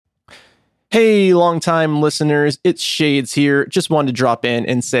Hey, longtime listeners, it's Shades here. Just wanted to drop in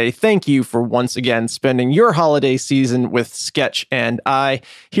and say thank you for once again spending your holiday season with Sketch and I.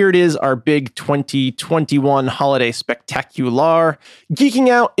 Here it is, our big 2021 holiday spectacular. Geeking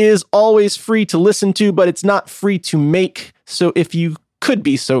Out is always free to listen to, but it's not free to make. So if you could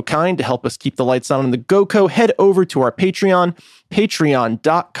be so kind to help us keep the lights on in the GoCo, head over to our Patreon,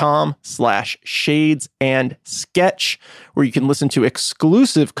 patreon.com/shadesansketch, where you can listen to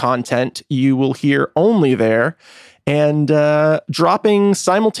exclusive content you will hear only there. And dropping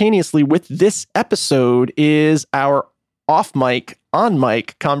simultaneously with this episode is our off-mic,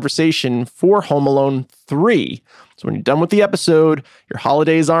 on-mic conversation for Home Alone 3. So when you're done with the episode, your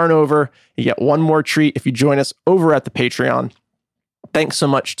holidays aren't over. You get one more treat if you join us over at the Patreon. Thanks so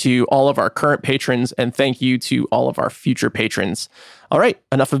much to all of our current patrons, and thank you to all of our future patrons. All right,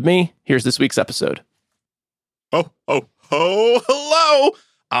 enough of me. Here's this week's episode. Hello!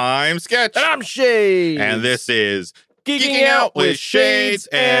 I'm Sketch. And I'm Shades. And this is Geeking Out with Shades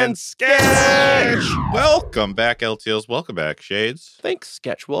and Sketch. Welcome back, LTOs. Welcome back, Shades. Thanks,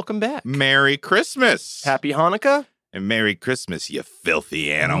 Sketch. Welcome back. Merry Christmas. Happy Hanukkah. And Merry Christmas, you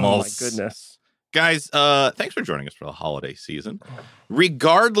filthy animals. Oh, my goodness. Guys, thanks for joining us for the holiday season.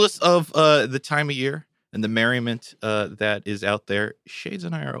 Regardless of the time of year and the merriment that is out there, Shades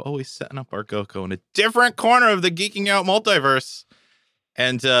and I are always setting up our GoCo in a different corner of the Geeking Out multiverse.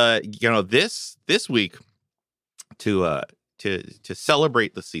 And this week to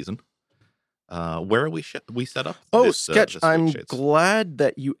celebrate the season, where are we set up? Sketch, I'm glad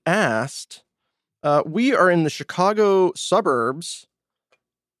that you asked. We are in the Chicago suburbs.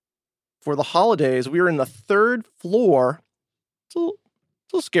 For the holidays, we are in the third floor. It's a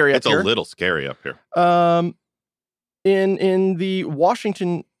little scary up here. It's a little scary up here. In the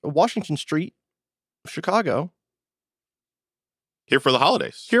Washington Street, Chicago. Here for the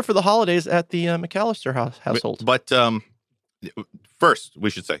holidays. Here for the holidays at the McAllister household. But first,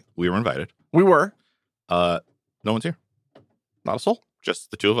 we should say we were invited. We were. No one's here. Not a soul. Just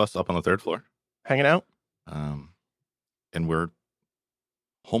the two of us up on the third floor. Hanging out. And we're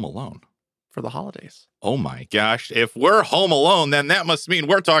home alone. For the holidays. Oh my gosh. If we're home alone, then that must mean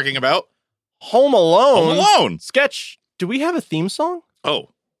we're talking about Home Alone. Home Alone. Sketch, do we have a theme song? Oh,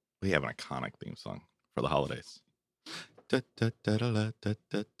 we have an iconic theme song for the holidays.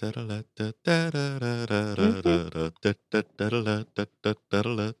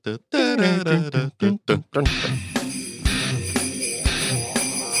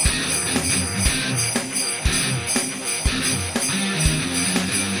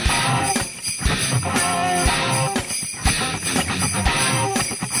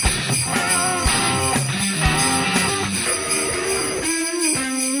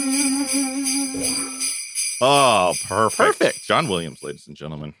 Oh, perfect. John Williams, ladies and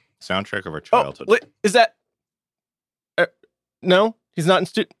gentlemen. Soundtrack of our childhood. Oh, is that... no? He's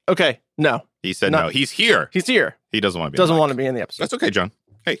not in okay, no. He said no. He's here. He's here. He doesn't want to be Doesn't want to be in the episode. That's okay, John.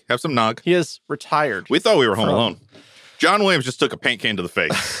 Hey, have some nog. He is retired. We thought we were home alone. John Williams just took a paint can to the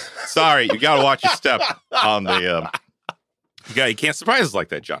face. Sorry, you got to watch your step on the... you can't surprise us like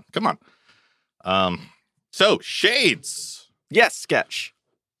that, John. Come on. So, Shades. Yes, Sketch.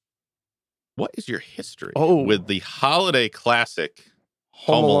 What is your history with the holiday classic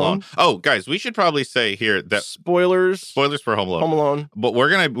Home Alone? Oh, guys, we should probably say here that spoilers for Home Alone. Home Alone. But we're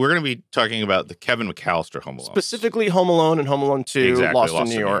gonna be talking about the Kevin McAllister Home Alone. Specifically Home Alone and Home Alone 2, Lost in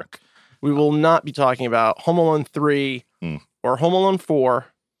New York. We will not be talking about Home Alone 3 or Home Alone 4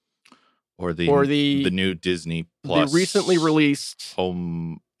 or the new Disney Plus, the recently released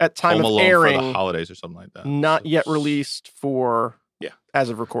Home at time Home of Alone airing for the holidays or something like that. Not yet released for as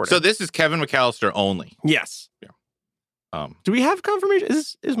of recording. So this is Kevin McAllister only. Yes. Yeah. Do we have confirmation?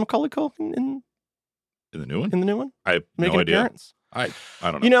 Is Macaulay Culkin in the new one? In the new one? I have Making no idea. Appearance? I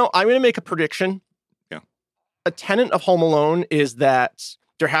don't know. You know, I'm going to make a prediction. Yeah. A tenet of Home Alone is that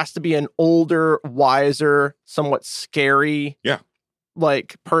there has to be an older, wiser, somewhat scary,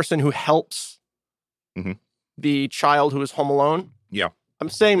 person who helps the child who is home alone. Yeah. I'm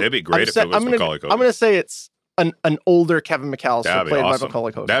saying it'd be great if it was Macaulay Culkin. I'm going to say it's an older Kevin McAllister played awesome. by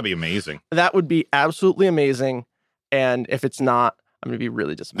Macaulay Culkin. That'd be amazing. That would be absolutely amazing. And if it's not, I'm going to be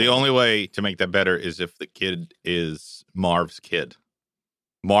really disappointed. The only way to make that better is if the kid is Marv's kid.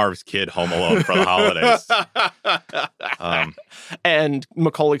 Marv's kid home alone for the holidays. And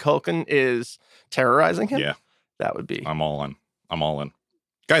Macaulay Culkin is terrorizing him? Yeah. That would be. I'm all in.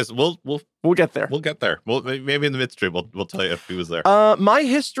 Guys, we'll get there. We'll get there. Maybe in the midstream we'll tell you if he was there. My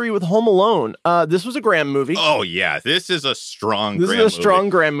history with Home Alone. This was a Graham movie. Oh yeah, this is a strong. Graham movie.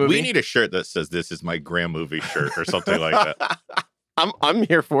 Graham movie. We need a shirt that says "This is my Graham movie" shirt or something like that. I'm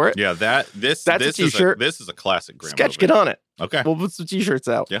here for it. Yeah, this That's this a t-shirt. This is a classic Graham Sketch, movie. get on it. Okay. We'll put some t-shirts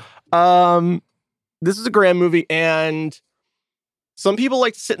out. Yeah. This is a Graham movie, and some people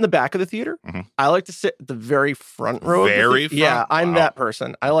like to sit in the back of the theater. Mhm. I like to sit at the very front row. Very of the Yeah, front? I'm Wow. that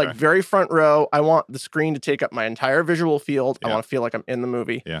person. I like Okay. very front row. I want the screen to take up my entire visual field. I Yeah. want to feel like I'm in the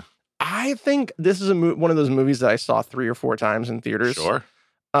movie. Yeah. I think this is one of those movies that I saw 3 or 4 times in theaters. Sure.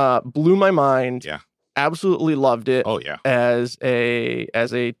 Blew my mind. Yeah. Absolutely loved it. Oh yeah. As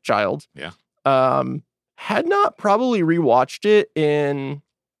a child. Yeah. Had not probably rewatched it in,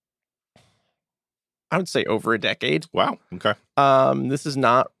 I would say, over a decade. Wow. Okay. This is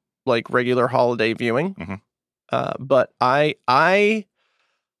not like regular holiday viewing. Mhm. But I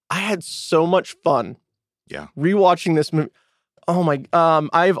had so much fun. Yeah. Rewatching this movie. Oh my,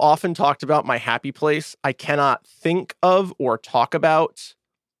 I've often talked about my happy place. I cannot think of or talk about.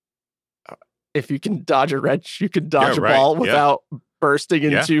 If you can dodge a wrench, you can dodge a right. ball Yeah. without bursting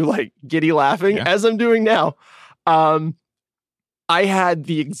Yeah. into like giddy laughing, Yeah. as I'm doing now. I had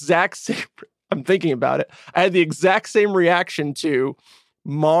the exact same, I'm thinking about it. I had the exact same reaction to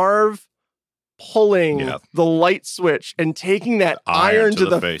Marv pulling Yeah. the light switch and taking that iron to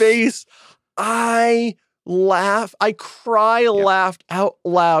the face. I laughed out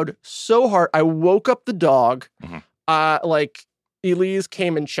loud so hard. I woke up the dog. Mhm. Like Elise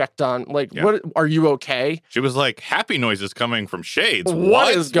came and checked on, like, Yeah. what, are you okay? She was like, happy noises coming from Shades.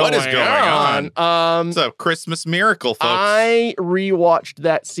 What is going on? It's a Christmas miracle, folks. I rewatched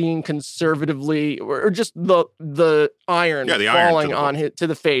that scene conservatively, or just the iron Yeah, the iron falling to the on to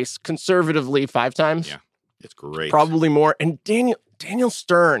the face conservatively 5 times. Yeah. It's great. Probably more. And Daniel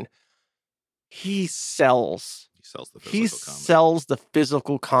Stern, he sells. He sells the physical He comedy. sells the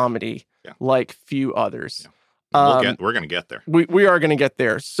physical comedy Yeah. like few others. Yeah. We're gonna get there. We are going to get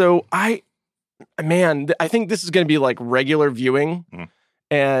there. So I think this is going to be like regular viewing. Mhm.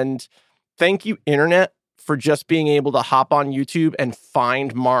 And thank you, internet, for just being able to hop on YouTube and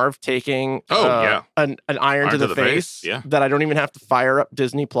find Marv taking an iron to the face. Yeah. That I don't even have to fire up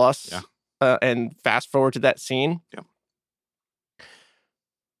Disney Plus Yeah. and fast forward to that scene. Yeah.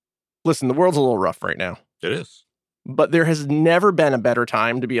 Listen, the world's a little rough right now, It is. but there has never been a better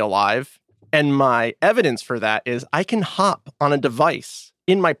time to be alive. And my evidence for that is I can hop on a device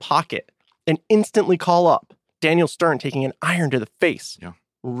in my pocket and instantly call up Daniel Stern taking an iron to the face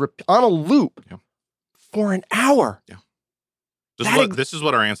on a loop for an hour. Yeah. This is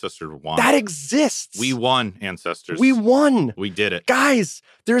what our ancestors wanted. That exists. We won, ancestors. We won. We did it. Guys,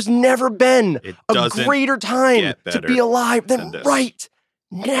 there's never been It a doesn't greater time get to better be alive than than this. right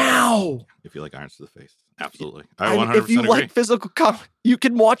now. If you like irons to the face. Absolutely. I And 100% if you agree. like physical comedy, you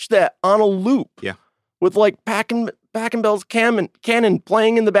can watch that on a loop. Yeah. With like Bell's cannon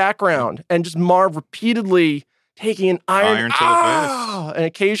playing in the background and just Marv repeatedly taking an iron to the face.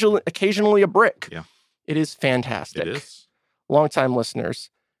 And occasionally a brick. Yeah. It is fantastic. It is. Longtime listeners,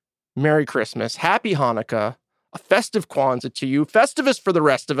 Merry Christmas, Happy Hanukkah, a festive Kwanzaa to you, Festivus for the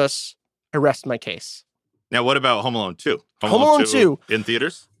rest of us. I rest my case. Now, what about Home Alone 2? Home Alone 2 in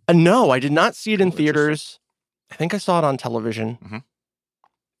theaters? No, I did not see it in Oh, interesting. theaters. I think I saw it on television. Mhm.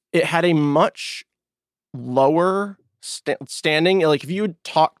 It had a much lower standing. Like, if you had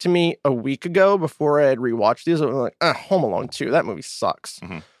talked to me a week ago before I had rewatched these, I was like, Home Alone 2, that movie sucks.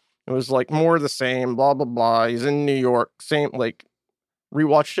 Mhm. It was like more of the same, blah, blah, blah. He's in New York, same, like,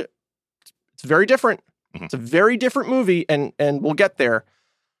 rewatched it. It's very different. Mhm. It's a very different movie, and we'll get there.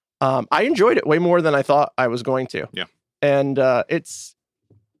 I enjoyed it way more than I thought I was going to. Yeah. And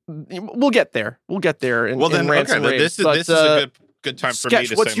we'll get there. We'll get there. In Rants and Raves. This is a good time for me Sketch,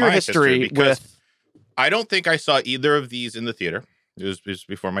 to what's say your my history because with? I don't think I saw either of these in the theater. It was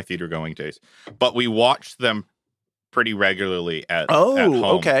before my theater going days, but we watched them pretty regularly at home.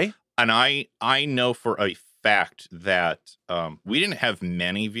 Okay. And I know for a fact that we didn't have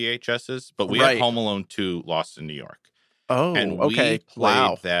many VHSs, but we had Home Alone 2 Lost in New York. Oh, And okay. we played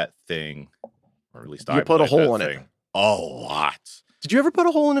Wow. that thing, or at least You I put a played hole that in it. thing a lot. Did you ever put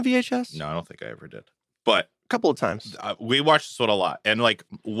a hole in a VHS? No, I don't think I ever did. But A couple of times. we watched this one a lot. And like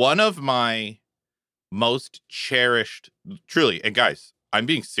one of my most cherished, truly, and guys, I'm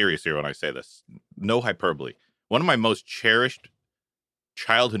being serious here when I say this. No hyperbole. One of my most cherished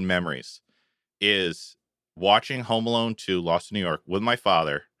childhood memories is watching Home Alone 2 Lost in New York with my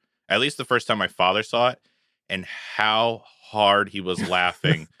father, at least the first time my father saw it, and how hard he was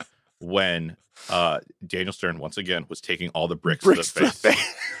laughing when Daniel Stern, once again, was taking all the bricks to the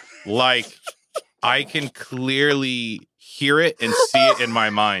face. Like, I can clearly hear it and see it in my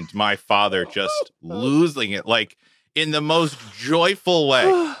mind. My father just losing it, like, in the most joyful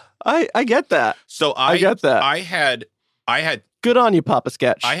way. I get that. So I get that. I had Good on you, Papa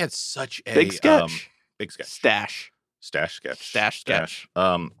Sketch. I had such a Big Sketch. Big Sketch. Stash sketch.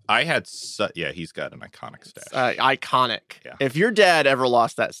 I had he's got an iconic stash. Iconic. Yeah. If your dad ever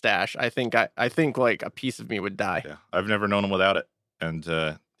lost that stash, I think like a piece of me would die. Yeah, I've never known him without it, and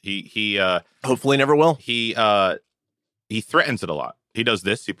he hopefully never will. He threatens it a lot. He does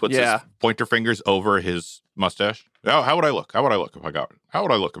this. He puts his pointer fingers over his mustache. How would I look? How would I look if I got it? How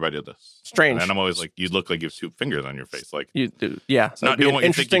would I look if I did this? Strange. And I'm always like, you'd look like you have 2 fingers on your face. Like you do. Yeah. So not doing what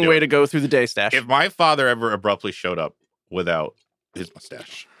you think you're interesting way to go through the day, Stash. If my father ever abruptly showed up without his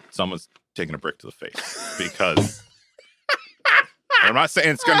mustache, someone's taking a brick to the face because I'm not saying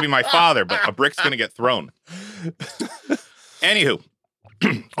it's going to be my father, but a brick's going to get thrown. Anywho.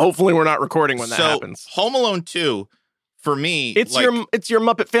 Hopefully we're not recording when that happens. Home Alone 2, for me, it's your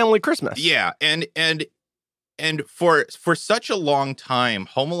Muppet Family Christmas. Yeah, and for such a long time,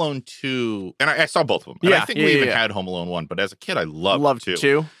 Home Alone 2, and I saw both of them. And I think we even had Home Alone 1, but as a kid, I loved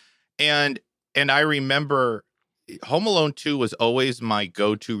 2. And I remember Home Alone 2 was always my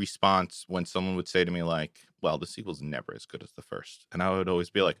go-to response when someone would say to me like, well, the sequel's never as good as the first. And I would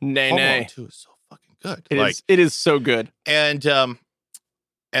always be like, Home Alone 2 is so fucking good. It is so good. And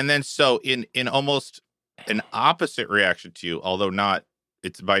then so in almost an opposite reaction to you, although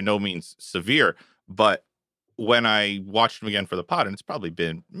it's by no means severe, but when I watched them again for the pod, and it's probably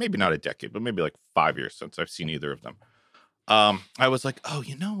been maybe not a decade, but maybe like 5 years since I've seen either of them, I was like, oh,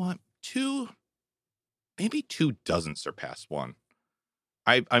 you know what? 2 doesn't surpass 1.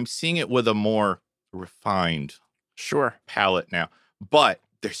 I'm seeing it with a more refined palette now, but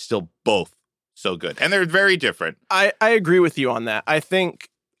they're still both so good, and they're very different. I agree with you on that. I think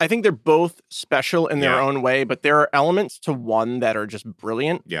they're both special in their own way, but there are elements to 1 that are just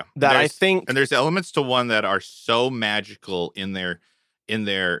brilliant. Yeah, and there's elements to 1 that are so magical in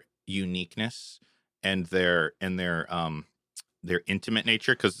their uniqueness and their intimate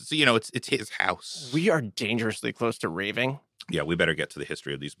nature, because it's his house. We are dangerously close to raving. Yeah, we better get to the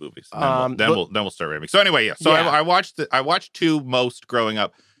history of these movies. And then we'll start raving. So anyway, I watched 2 most growing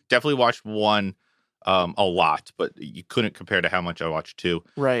up. Definitely watched 1 a lot, but you couldn't compare to how much I watched 2.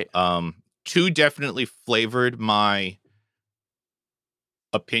 Right. 2 definitely flavored my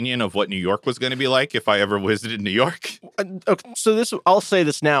opinion of what New York was going to be like if I ever visited New York. Okay, so I'll say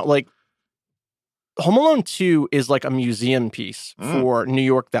this now, like Home Alone 2 is like a museum piece for New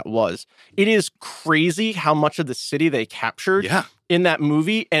York that was. It is crazy how much of the city they captured in that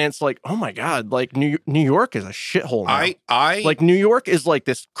movie, and it's like, oh my God, like New York is a shithole now. Like New York is like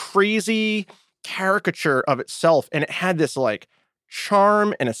this crazy caricature of itself, and it had this like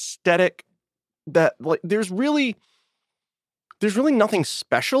charm and aesthetic that like there's really nothing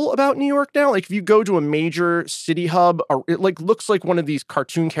special about New York now. Like if you go to a major city hub, it like looks like one of these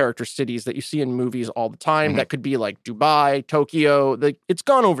cartoon character cities that you see in movies all the time. That could be like Dubai, Tokyo. Like it's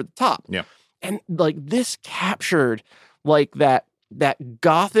gone over the top. Yeah. And like this captured like that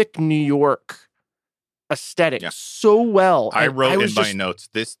gothic New York aesthetic so well. I wrote in my notes,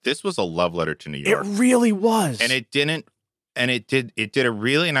 this was a love letter to New York. It really was. And it did a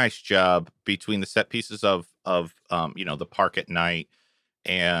really nice job between the set pieces of the park at night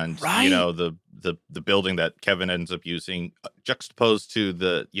and the building that Kevin ends up using juxtaposed to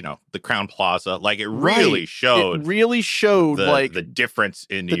the Crown Plaza. Like it really showed like the difference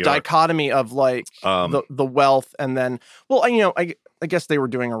in New York. The dichotomy of like the wealth, and then I guess they were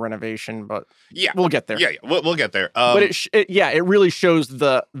doing a renovation, but we'll get there. Yeah, we'll get there. But it really shows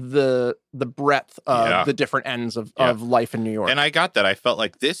the breadth of the different ends of life in New York. And I got that. I felt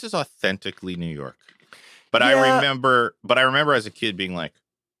like this is authentically New York. But I remember as a kid being like,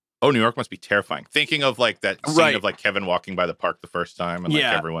 oh, New York must be terrifying. Thinking of like that scene of like Kevin walking by the park the first time, and like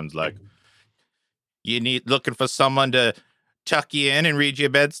everyone's like, looking for someone to tuck you in and read you a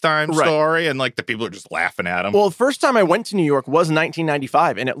bedtime story, and like the people are just laughing at him. Well, the first time I went to New York was in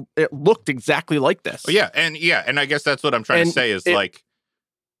 1995, and it looked exactly like this. Oh, and I guess that's what I'm trying to say is like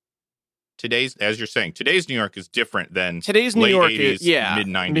today's, as you're saying, today's New York is different than today's New York 80s, is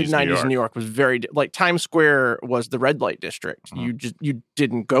mid-90s New York was very like Times Square was the red light district. You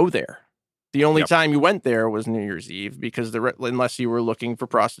didn't go there. The only time you went there was New Year's Eve because unless you were looking for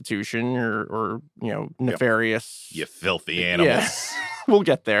prostitution or nefarious. You filthy animals. Yeah. We'll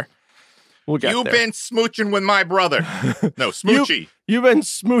get there. You've been smooching with my brother. No, smoochy. You've been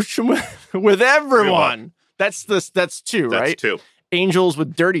smooching with everyone. That's 2, right? That's 2. Angels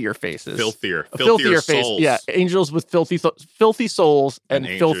with dirtier faces. Filthier souls. Face. Yeah, angels with filthy souls and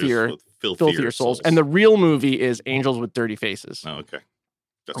filthier souls. And the real movie is Angels with Dirty Faces. Oh, okay.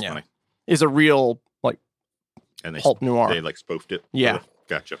 That's funny. Is a real like pulp noir. They like spoofed it. Yeah.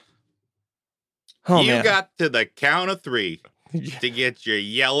 Gotcha. Oh, you got to the count of 3. to get your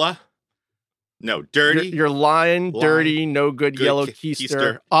yellow, no, dirty, You're lying, dirty, no good yellow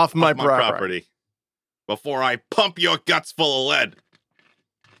keister off my property. Before I pump your guts full of lead.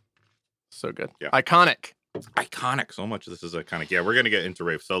 So good. Yeah. Iconic. So much of this is iconic. Yeah, we're gonna get into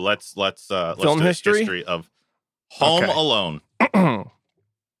Rafe. So let's Film do history of Home Alone.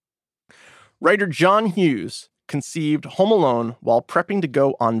 Writer John Hughes conceived Home Alone while prepping to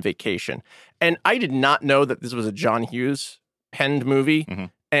go on vacation. And I did not know that this was a John Hughes penned movie. Mm-hmm.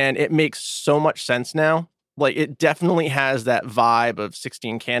 And it makes so much sense now. Like, it definitely has that vibe of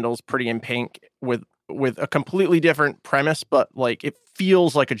 16 Candles, Pretty in Pink, with a completely different premise, but like it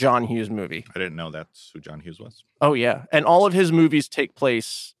feels like a John Hughes movie. I didn't know that's who John Hughes was. Oh, yeah. And all of his movies take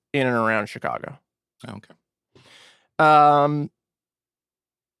place in and around Chicago. Oh, okay.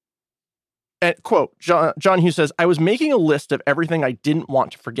 And quote, John Hughes says, I was making a list of everything I didn't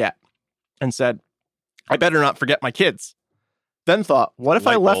want to forget and said, I better not forget my kids. Then thought, what if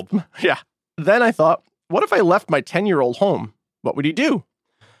I left? Yeah. Then I thought, what if I left my 10-year-old home? What would he do?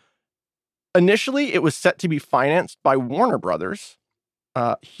 Initially, it was set to be financed by Warner Brothers.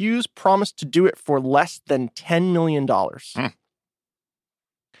 Hughes promised to do it for less than $10 million.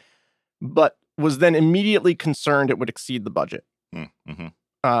 But was then immediately concerned it would exceed the budget.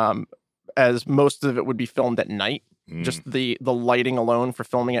 Mm-hmm. As most of it would be filmed at night. Just the lighting alone for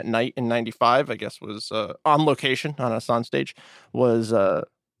filming at night in 95, I guess, was on location on a soundstage, was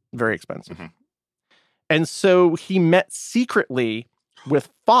very expensive. Mm-hmm. And so he met secretly with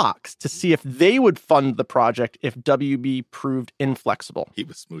Fox to see if they would fund the project if WB proved inflexible. He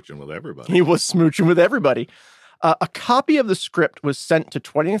was smooching with everybody. A copy of the script was sent to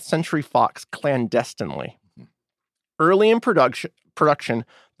 20th Century Fox clandestinely. Early in production,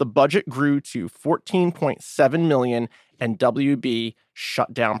 the budget grew to $14.7 million, and WB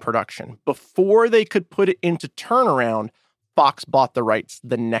shut down production. Before they could put it into turnaround, Fox bought the rights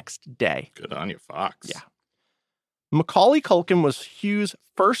the next day. Good on you, Fox. Yeah. Macaulay Culkin was Hughes'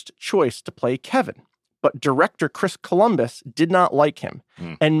 first choice to play Kevin, but director Chris Columbus did not like him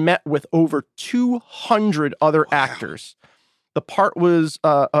and met with over 200 other actors. The part was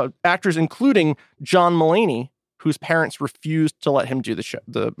actors including John Mulaney, whose parents refused to let him do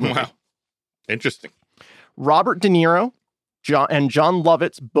the movie. Wow. Interesting. Robert De Niro and John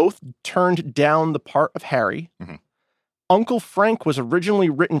Lovitz both turned down the part of Harry. Mm-hmm. Uncle Frank was originally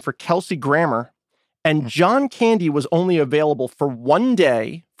written for Kelsey Grammer, and John Candy was only available for one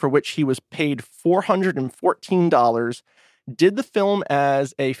day, for which he was paid $414, did the film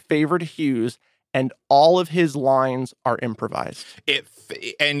as a favor to Hughes, and all of his lines are improvised.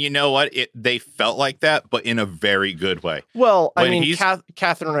 And you know what? They felt like that, but in a very good way. Well, I mean,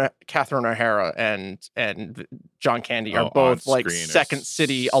 Catherine O'Hara and John Candy are both like Second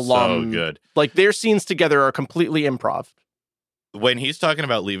City alum. So good. Like their scenes together are completely improv. When he's talking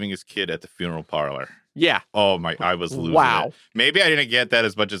about leaving his kid at the funeral parlor. Yeah. Oh my! I was losing it. Wow. Maybe I didn't get that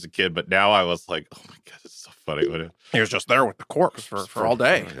as much as a kid, but now I was like, oh my God, it's so funny. He was just there with the corpse for all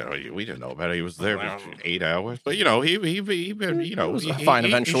day. We didn't know about it. He was there for 8 hours, but he was fine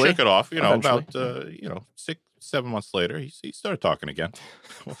eventually. He shook it off. About 6-7 months later, he started talking again.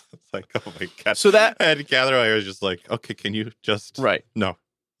 It's like, oh my God. So that and Catherine, I was just like, okay, can you just no.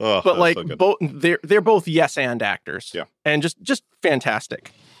 Oh, but like so both, they're both yes and actors. Yeah, and just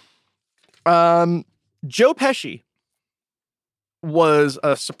fantastic. Joe Pesci was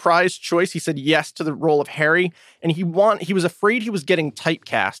a surprise choice. He said yes to the role of Harry, and he was afraid he was getting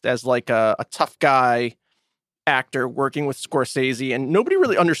typecast as like a tough guy actor working with Scorsese, and nobody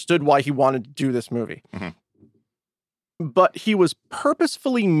really understood why he wanted to do this movie. Mm-hmm. But he was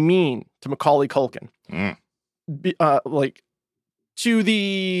purposefully mean to Macaulay Culkin, like to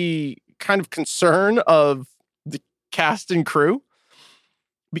the kind of concern of the cast and crew,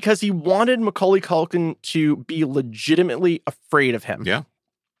 because he wanted Macaulay Culkin to be legitimately afraid of him. Yeah.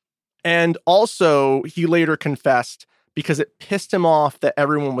 And also, he later confessed because it pissed him off that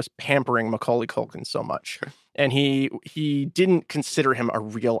everyone was pampering Macaulay Culkin so much. Sure. And he didn't consider him a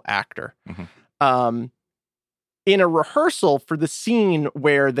real actor. Mm-hmm. In a rehearsal for the scene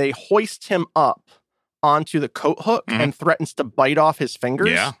where they hoist him up onto the coat hook and threatens to bite off his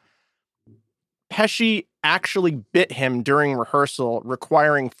fingers, Pesci actually bit him during rehearsal,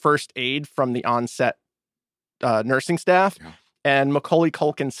 requiring first aid from the on-set nursing staff. Yeah. And Macaulay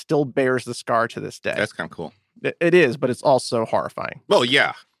Culkin still bears the scar to this day. That's kind of cool. It is, but it's also horrifying. Well,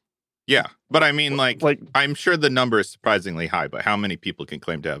 yeah. Yeah. But I mean, like I'm sure the number is surprisingly high, but how many people can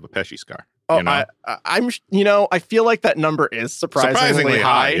claim to have a Pesci scar? Oh, I feel like that number is surprisingly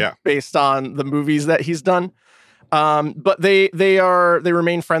high based on the movies that he's done. But they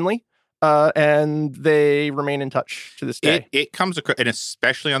remain friendly. and they remain in touch to this day. It comes across, and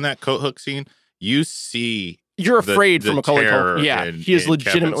especially on that coat hook scene, you see You're afraid for Macaulay terror Culkin. Yeah, he is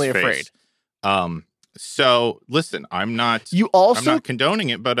legitimately afraid. So listen, I'm not condoning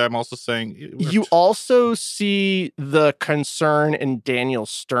it, but I'm also saying you also see the concern in Daniel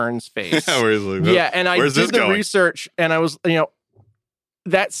Stern's face. And I did the research, and I was,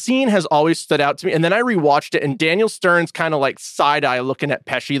 that scene has always stood out to me. And then I rewatched it, and Daniel Stern's kind of like side eye looking at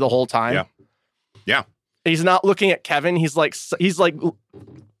Pesci the whole time. Yeah. He's not looking at Kevin. He's like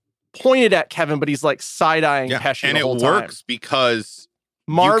pointed at Kevin, but he's like side eyeing Pesci the whole time. And it works because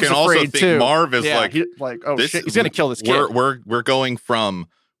Marv's you can also think too. Marv is oh shit, he's gonna kill this kid. We're going from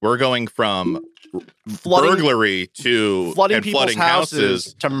burglary to flooding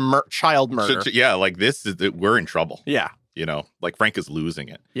houses to child murder. This is we're in trouble. Yeah. Like Frank is losing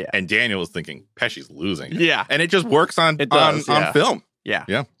it. Yeah. And Daniel is thinking Pesci's losing it. Yeah. And it just works on film. Yeah.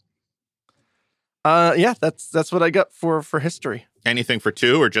 Yeah. That's what I got for history. Anything for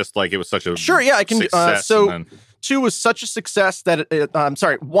 2, or just like it was such a I can. So 2 was such a success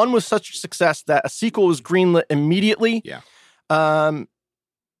that 1 was such a success that a sequel was greenlit immediately. Yeah.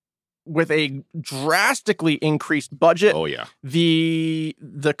 With a drastically increased budget. Oh yeah. The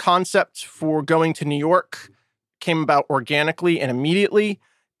concept for going to New York came about organically and immediately.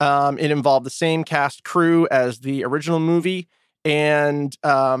 It involved the same cast crew as the original movie, and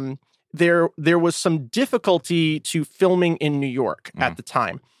there was some difficulty to filming in New York at the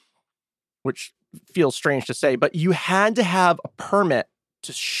time, which feels strange to say, but you had to have a permit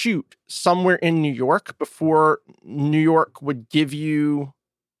to shoot somewhere in New York before New York would give you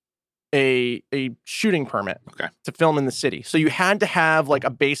a shooting permit to film in the city. So you had to have like a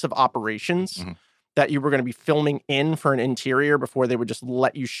base of operations that you were going to be filming in for an interior before they would just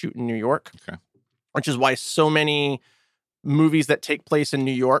let you shoot in New York. Okay. Which is why so many movies that take place in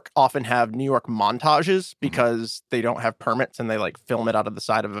New York often have New York montages because they don't have permits and they like film it out of the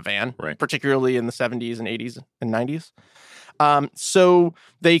side of a van, particularly in the 70s and 80s and 90s. So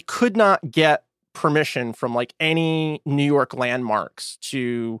they could not get permission from like any New York landmarks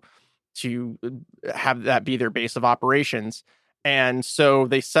to have that be their base of operations. And so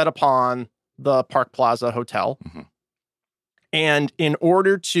they set upon the Park Plaza Hotel. And in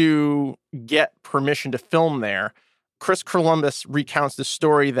order to get permission to film there, Chris Columbus recounts the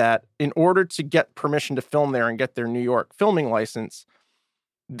story that in order to get permission to film there and get their New York filming license,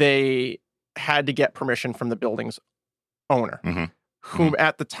 they had to get permission from the building's owner, whom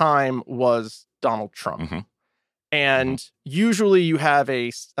at the time was Donald Trump. And usually you have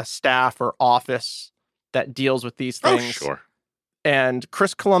a staff or office that deals with these things. Oh, sure. And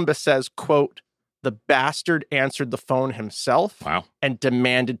Chris Columbus says, quote, "The bastard answered the phone himself and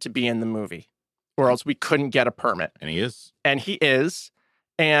demanded to be in the movie, or else we couldn't get a permit." And he is.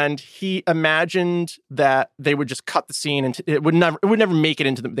 And he imagined that they would just cut the scene and it would never make it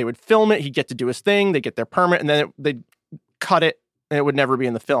into them. They would film it. He'd get to do his thing. They get their permit, and then they'd cut it, and it would never be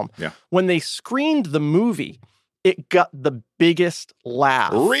in the film. Yeah. When they screened the movie, it got the biggest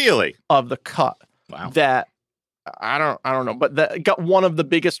laugh. Really? Of the cut. Wow. That I don't know, but that got one of the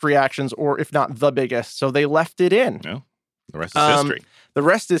biggest reactions, or if not the biggest. So they left it in. No. The rest is history. The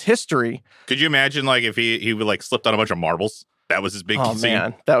rest is history. Could you imagine like if he would like slipped on a bunch of marbles? That was his big scene.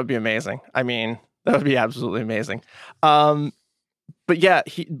 Man, that would be amazing. I mean, that would be absolutely amazing. But yeah,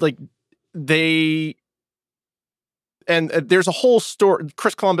 there's a whole story.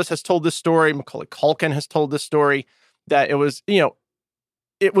 Chris Columbus has told this story. Macaulay Culkin has told this story that it was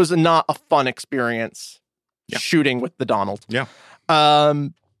not a fun experience shooting with the Donald. Yeah.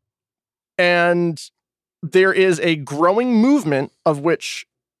 And there is a growing movement of which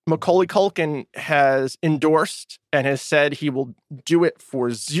Macaulay Culkin has endorsed and has said he will do it for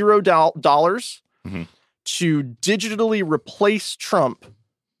 $0 to digitally replace Trump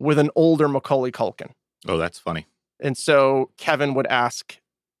with an older Macaulay Culkin. Oh, that's funny. And so Kevin would ask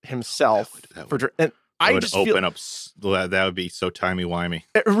himself that would be so timey-wimey.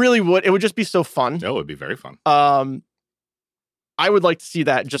 It really would. It would just be so fun. That would be very fun. I would like to see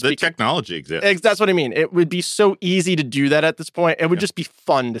that. Just the technology exists. That's what I mean. It would be so easy to do that at this point. It would just be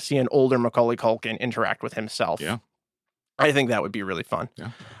fun to see an older Macaulay Culkin interact with himself. Yeah. I think that would be really fun.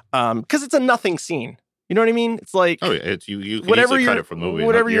 Yeah. Because it's a nothing scene. You know what I mean? It's like, oh, yeah, it's you can easily cut it from the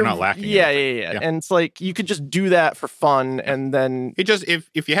movie. You're not lacking. Yeah. And it's like you could just do that for fun, and then it just if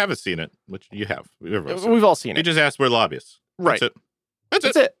you haven't seen it, which you have, we've all seen it. You just ask, we're lobbyists, right?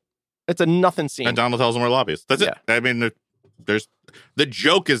 That's it. It's a nothing scene. And Donald tells them we're lobbyists. That's it. I mean, there's the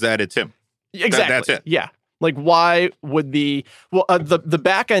joke is that it's him. Exactly. That's it. Yeah. Like, why would the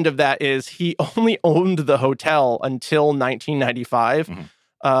back end of that is he only owned the hotel until 1995.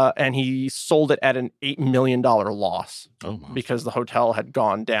 and he sold it at an $8 million loss Oh, wow. because the hotel had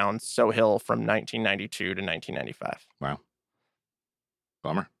gone down so hill from 1992 to 1995. Wow.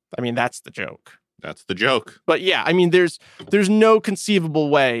 Bummer. I mean, that's the joke. That's the joke. But yeah, I mean, there's no conceivable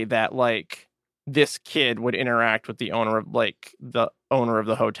way that like this kid would interact with the owner of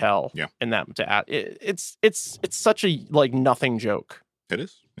the hotel. Yeah. In that it's such a like nothing joke. It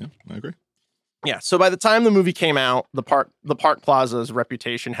is. Yeah, I agree. Yeah. So by the time the movie came out, the Park Plaza's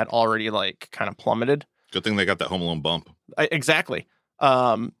reputation had already like kind of plummeted. Good thing they got that Home Alone bump. Exactly.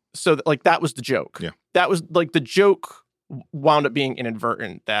 So like that was the joke. Yeah. That was like the joke wound up being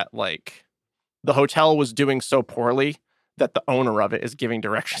inadvertent that like the hotel was doing so poorly that the owner of it is giving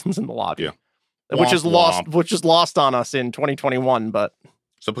directions in the lobby. Yeah. Which is Womp. lost on us in 2021, but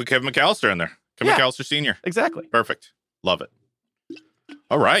So put Kevin McAllister in there. Kevin McAllister Sr. exactly. Perfect. Love it.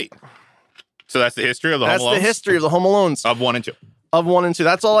 All right. So that's the history of the Home Alones? That's the history of the Home Alones. Of 1 and 2. Of 1 and 2.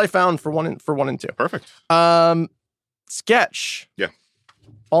 That's all I found for 1 and 2. Perfect. Sketch. Yeah.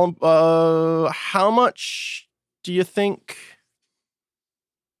 How much do you think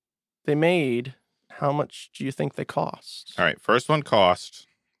they made? How much do you think they cost? All right. First one cost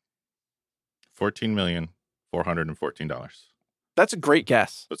 $14,414,000. That's a great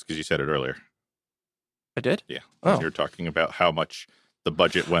guess. That's because you said it earlier. I did? Yeah. Oh. You're talking about how much the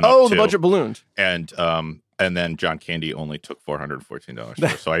budget went up to. Oh, the budget ballooned. And then John Candy only took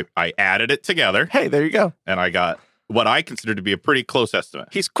 $414. So I added it together. Hey, there you go. And I got what I consider to be a pretty close estimate.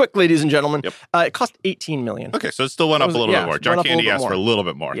 He's quick, ladies and gentlemen. Yep. It cost $18 million. Okay, so it still went up a little bit more. John Candy asked for a little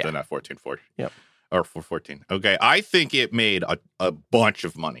bit more Yeah. than that 1440. Yep. Or 414. Okay, I think it made a bunch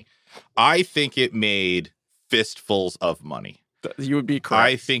of money. I think it made fistfuls of money. You would be correct.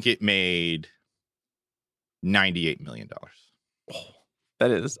 I think it made $98 million.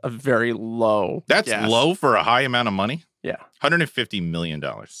 That is a very low. That's guess. low for a high amount of money. Yeah. $150 million.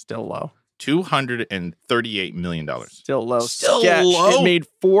 Still low. $238 million. Still low. Still Sketch, low? It made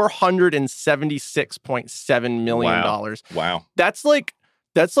 $476.7 million. Wow. That's like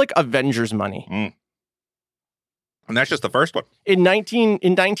Avengers money. And that's just the first one. In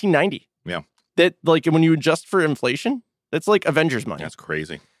 1990. Yeah. That like when you adjust for inflation, that's like Avengers money. That's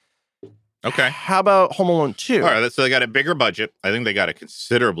crazy. Okay. How about Home Alone 2? All right. So they got a bigger budget. I think they got a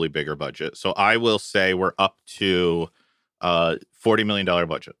considerably bigger budget. So I will say we're up to $40 million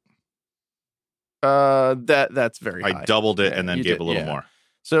budget. That's very high. I doubled it Yeah, and then you gave did, a little yeah. more.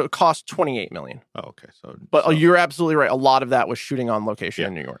 So it cost $28 million. Oh, okay. But so, you're absolutely right. A lot of that was shooting on location Yeah.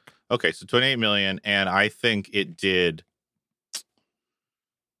 in New York. okay. So $28 million, and I think it did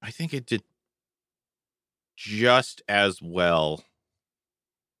just as well,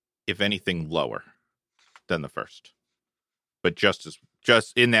 if anything, lower than the first, but just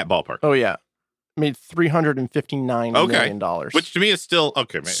in that ballpark. Oh yeah, made $359 million dollars. Which to me is still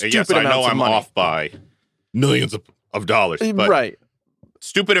okay. Stupid Yes, I know amounts of I'm money. off by millions of dollars, but right,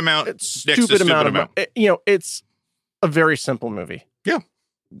 stupid amount. it's next to stupid amount of money. It's a very simple movie. Yeah.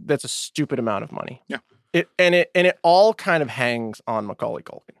 That's a stupid amount of money. Yeah. It all kind of hangs on Macaulay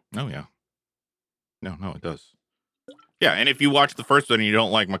Culkin. Oh yeah. No, it does. Yeah, and if you watch the first one and you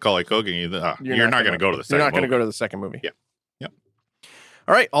don't like Macaulay Culkin, you're not going to go to the second. You're not going to movie. go to the second movie. Yeah. Yep.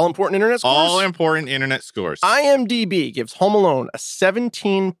 All right. All important internet scores. All important internet scores. IMDb gives Home Alone a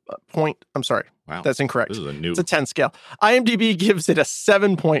 17 point. I'm sorry. Wow. That's incorrect. This is a new. It's a 10 scale. IMDb gives it a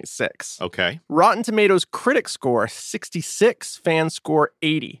 7.6. Okay. Rotten Tomatoes critic score 66, fan score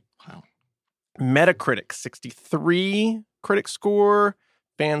 80. Wow. Metacritic 63, critic score,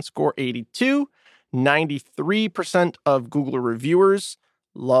 fan score 82. 93% of Google reviewers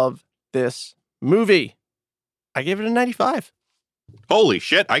love this movie. I gave it a 95. Holy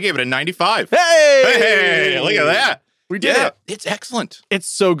shit! I gave it a 95. Hey! Hey, look at that. We did it. It's excellent. It's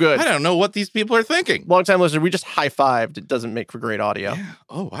so good. I don't know what these people are thinking. Long time listener, we just high-fived. It doesn't make for great audio. Yeah.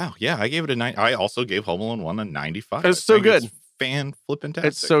 Oh wow. Yeah, I gave it a 9. I also gave Home Alone 1 a 95. It's so good. It's fan flippin' tastic.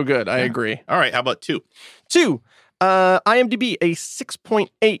 It's so good. I Yeah. agree. All right. How about 2? 2, IMDb, a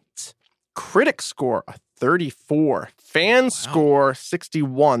 6.8. Critic score, a 34. Fan score,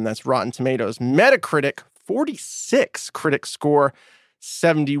 61. That's Rotten Tomatoes. Metacritic, 46. Critic score,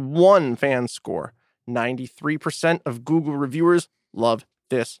 71. Fan score. 93% of Google reviewers love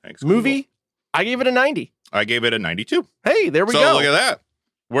this Thanks, movie. Google. I gave it a 90. I gave it a 92. Hey, there we so go. look at that.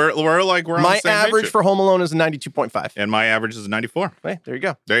 We're on My the same average page for Home Alone is a 92.5. and my average is 94. Hey, there you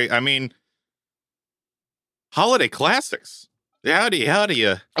go. Holiday classics. How do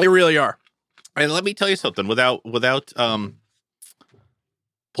you? They really are. And let me tell you something. Without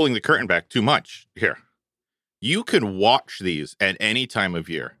pulling the curtain back too much here, you can watch these at any time of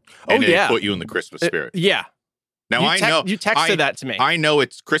year, and Oh, yeah. it put you in the Christmas spirit. Yeah. Now I know you texted that to me. I know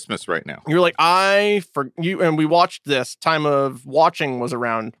it's Christmas right now. You're like, and we watched this. Time of watching was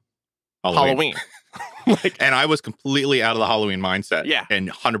around Halloween. Like, and I was completely out of the Halloween mindset. Yeah.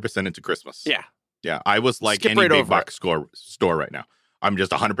 And 100% into Christmas. Yeah. Yeah. I was like Skip any right big over box store right now. I'm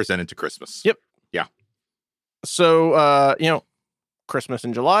just 100% into Christmas. Yep. Yeah. So, Christmas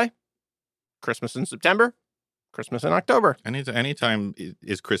in July, Christmas in September, Christmas in October. Anytime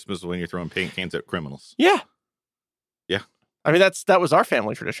is Christmas when you're throwing paint cans at criminals. Yeah. Yeah. I mean, that was our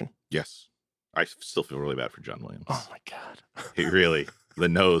family tradition. Yes. I still feel really bad for John Williams. Oh my God. He really, the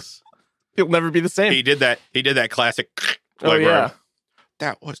nose. He'll never be the same. He did that classic. Oh, yeah.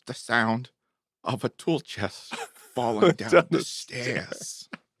 That was the sound of a tool chest falling down the stairs.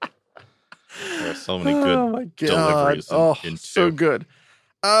 There are so many good deliveries. So good.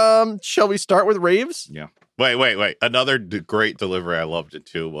 Shall we start with raves? Yeah. Wait. Another great delivery I loved it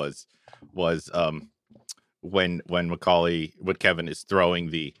too was when Kevin is throwing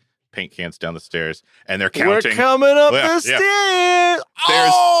the paint cans down the stairs and they're counting. We're coming up the stairs.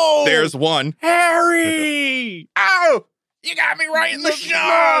 There's one. Harry! Ow! You got me right in the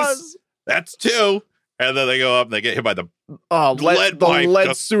schnoz. That's two. And then they go up and they get hit by the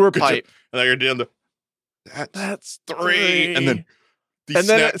lead sewer pipe. And they're doing that's three. And then the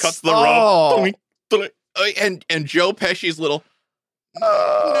snap cuts the rope. And Joe Pesci's little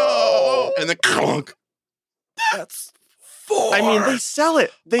no. And then clunk. That's four. I mean, they sell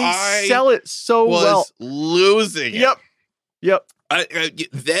it. Sell it so well. Losing it. Yep.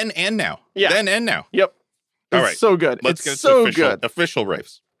 Then and now. Yeah. Then and now. Yep. All it's right. So good. Let's get so good. Official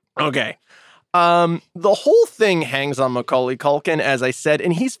raves. Okay. The whole thing hangs on Macaulay Culkin, as I said,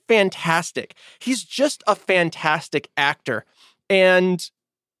 and he's fantastic. He's just a fantastic actor. And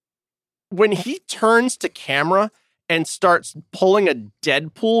when he turns to camera and starts pulling a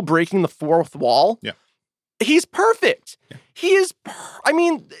Deadpool, breaking the fourth wall, he's perfect. Yeah. He is. I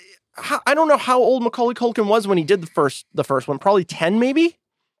mean, I don't know how old Macaulay Culkin was when he did the first one. Probably 10, maybe,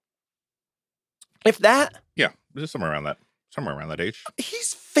 if that. Yeah, just somewhere around that age.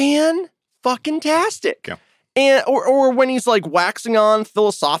 He's fan-fucking-tastic. Yeah. And or when he's like waxing on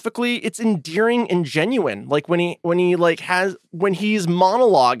philosophically, it's endearing and genuine. Like when he's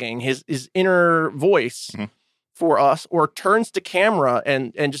monologuing his inner voice for us, or turns to camera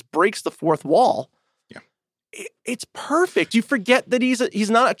and just breaks the fourth wall. Yeah, it's perfect. You forget that he's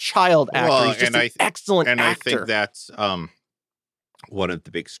not a child actor. He's just an excellent actor. And I think that's one of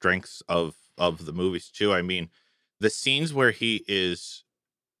the big strengths of the movies too. I mean, the scenes where he is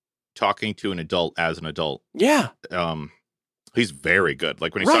talking to an adult as an adult. Yeah. He's very good.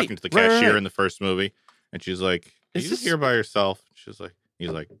 Like when he's talking to the cashier in the first movie and she's like, "Are you here by yourself?" He's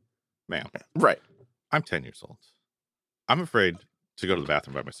like, "Ma'am. Right. I'm 10 years old. I'm afraid to go to the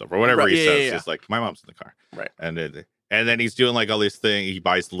bathroom by myself," or whatever he says. Yeah. He's like, "My mom's in the car." Right. And then he's doing like all these things. He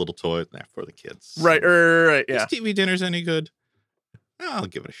buys the little toy for the kids. Right. Yeah. Is TV dinners any good? I'll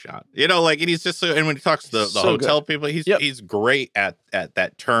give it a shot. And he's just and when he talks to the hotel people, he's great at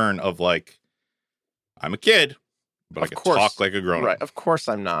that turn of like, I'm a kid, but I can talk like a grown up. Right. Of course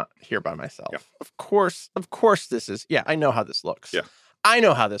I'm not here by myself. Yeah. Of course this is. Yeah, I know how this looks. Yeah. I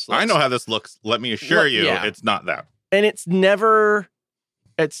know how this looks. Let me assure you, it's not that. And it's never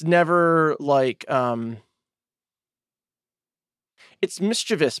like it's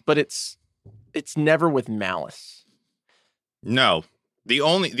mischievous, but it's never with malice. No. The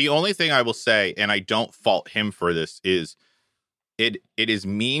only thing I will say, and I don't fault him for this, is it is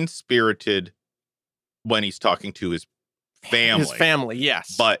mean-spirited when he's talking to his family. His family,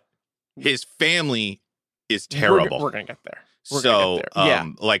 yes. But his family is terrible. We're going to get there.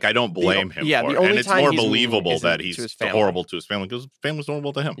 Like, I don't blame him for it. And it's more believable that he's horrible to his family because his family's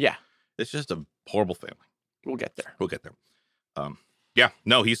horrible to him. Yeah. It's just a horrible family. We'll get there. Yeah.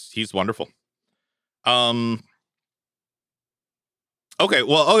 No, he's wonderful. Okay,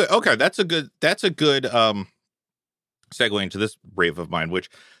 well, okay, that's a good segue into this rave of mine, which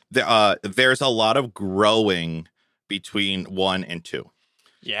there's a lot of growing between 1 and 2.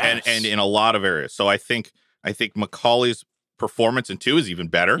 Yeah, and in a lot of areas. So I think Macaulay's performance in 2 is even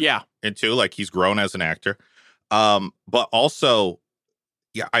better. Yeah, in 2, like he's grown as an actor. But also,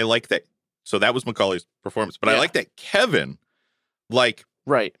 yeah, I like that. So that was Macaulay's performance, but I like that Kevin, like,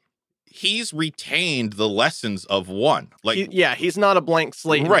 right. He's retained the lessons of 1. Like, he's not a blank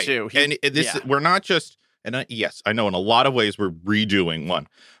slate. Right. In 2. And this, we're not just, and yes, I know in a lot of ways we're redoing 1,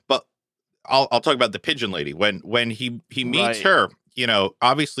 but I'll talk about the pigeon lady. When he meets her,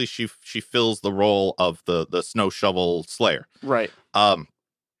 obviously she fills the role of the snow shovel slayer. Right.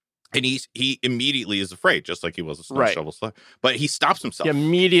 And he immediately is afraid, just like he was a snow Right. shovel sled. But he stops himself. He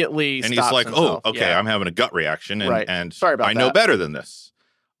immediately and stops he's like, himself. oh, okay, I'm having a gut reaction. And, Right. and Sorry about I know that. better than this.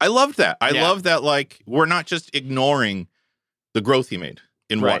 I loved that. I Yeah. love that, like, we're not just ignoring the growth he made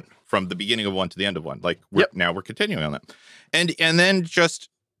in Right. one, from the beginning of one to the end of one. Like, now we're continuing on that. And then just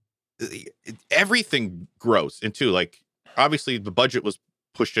everything grows into, like, obviously the budget was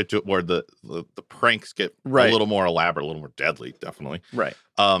pushed into it where the pranks get Right. a little more elaborate, a little more deadly, definitely. Right.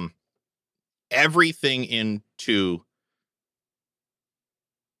 Everything into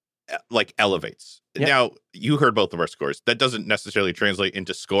like elevates. Yep. Now, you heard both of our scores. That doesn't necessarily translate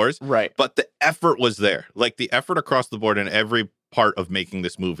into scores, Right. but the effort was there. Like, the effort across the board in every part of making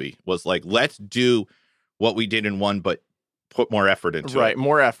this movie was like, let's do what we did in one, but put more effort into Right. it.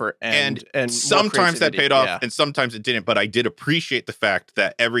 More effort. And more sometimes that creativity. paid off Yeah. and sometimes it didn't, but I did appreciate the fact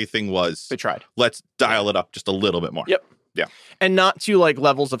that everything was, They tried. let's dial it up just a little bit more. Yep. Yeah. And not to like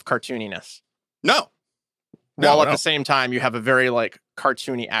levels of cartooniness. No. While at no. the same time, you have a very like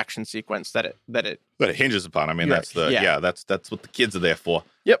cartoony action sequence that it But it hinges upon. I mean, You're that's right. that's what the kids are there for.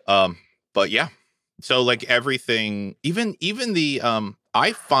 Yep. But yeah. So like everything, even the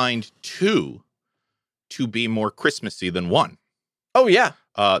I find 2 to be more Christmassy than 1. Oh yeah.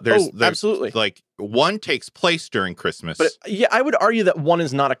 There's absolutely. like 1 takes place during Christmas. But yeah, I would argue that 1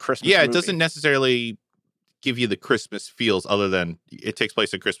 is not a Christmas yeah, it movie. doesn't necessarily give you the Christmas feels other than it takes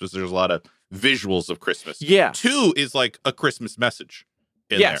place at Christmas. There's a lot of visuals of Christmas. Yeah. 2 is like a Christmas message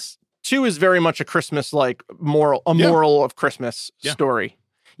in Yes. 2 is very much a Christmas like moral of Christmas Yeah. story.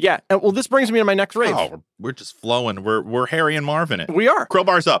 Yeah. And, well, this brings me to my next there. rave. Oh, we're just flowing. We're Harry and Marv in it. We are.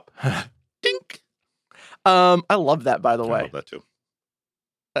 Crowbars up. Dink. I love that, by the I way. love that too.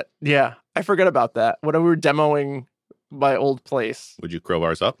 Yeah, I forgot about that. When we were demoing my old place, Would you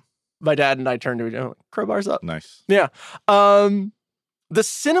crowbars up? my dad and I turned to each other, crowbars up. Nice. Yeah. The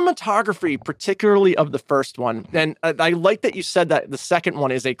cinematography, particularly of the first one, and I like that you said that the second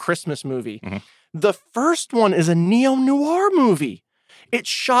one is a Christmas movie. Mhm. The first one is a neo-noir movie. It's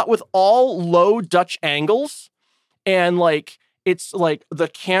shot with all low Dutch angles, and like it's like the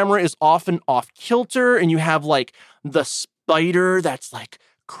camera is often off kilter, and you have like the spider that's like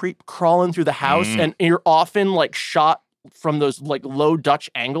creep crawling through the house, and you're often like shot from those like low Dutch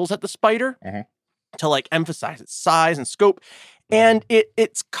angles at the spider Mhm. to like emphasize its size and scope. And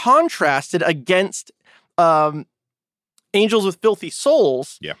it's contrasted against Angels with Filthy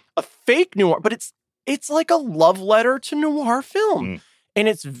Souls, Yeah. a fake noir, but it's like a love letter to noir film. Mm. And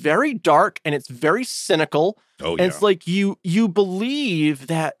it's very dark and it's very cynical. Oh And yeah. it's like you believe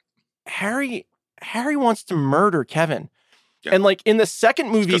that Harry wants to murder Kevin. Yeah. And like in the second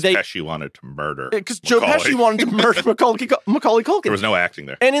movie, Because they Pesci wanted to murder. because Joe Macaulay. Pesci wanted to murder Macaulay Culkin. There was no acting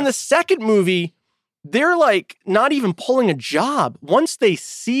there. And in the second movie, they're like not even pulling a job. Once they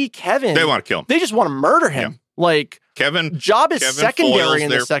see Kevin, They want to kill him. they just want to murder him. Like Kevin job is secondary foils in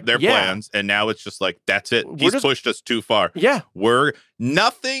the second. their Yeah. plans, and now it's just like that's it. We're He's just- pushed us too far. Yeah.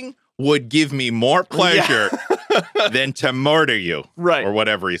 Nothing would give me more pleasure than to murder you, Right. or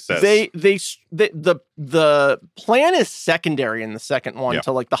whatever he says. The plan is secondary in the second one Yeah.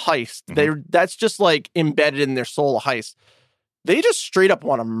 to like the heist. Mhm. That's just like embedded in their soul, a heist. They just straight up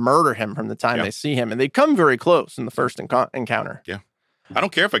want to murder him from the time Yeah. they see him, and they come very close in the first encounter. I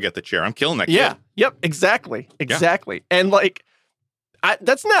don't care if I get the chair. I'm killing that Yeah. kid. Yep. Exactly. And like,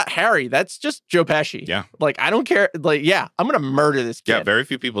 that's not Harry. That's just Joe Pesci. Yeah. Like, I don't care. Like, yeah, I'm gonna murder this kid. Yeah, very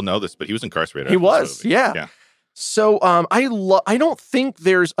few people know this, but he was incarcerated. He after this was. movie. Yeah. So I don't think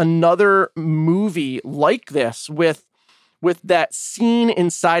there's another movie like this with that scene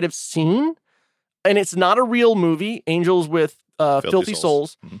inside of scene, and it's not a real movie. Angels with Filthy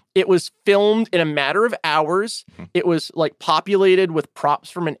Souls. Mhm. It was filmed in a matter of hours. Mhm. It was like populated with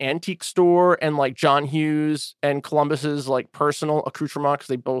props from an antique store and like John Hughes and Columbus's like personal accoutrement because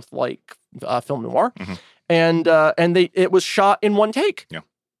they both like film noir, Mhm. and it was shot in one take. Yeah.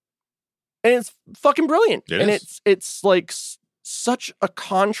 And it's fucking brilliant. It and is. it's like such a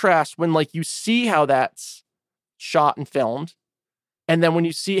contrast when like you see how that's shot and filmed, and then when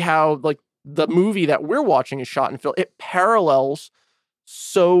you see how like the movie that we're watching is shot and filmed, it parallels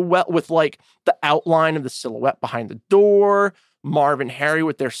so well with like the outline of the silhouette behind the door, Marv and Harry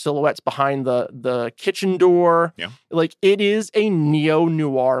with their silhouettes behind the kitchen door. Yeah. Like it is a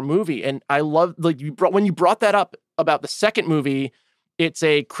neo-noir movie. And I love like when you brought that up about the second movie, it's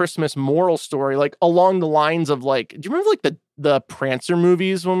a Christmas moral story, like along the lines of like, do you remember like the Prancer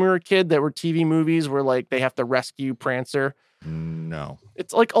movies when we were a kid that were TV movies where like they have to rescue Prancer? No.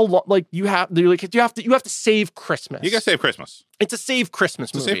 It's like a lot like you have to save Christmas. You gotta save Christmas. It's a save Christmas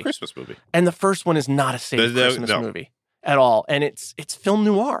It's a movie. save Christmas movie. And the first one is not a save No, Christmas no. movie. at all, and it's film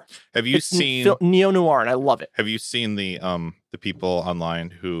noir. Have you It's seen neo noir, and I love it. Have you seen the people online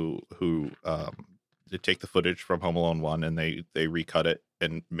who they take the footage from Home Alone 1 and they recut it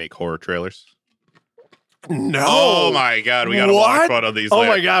and make horror trailers? No. Oh my god, we gotta watch one of these. Oh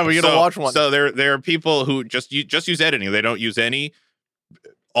later. my god, we gotta watch one. So there are people who just use editing. They don't use any.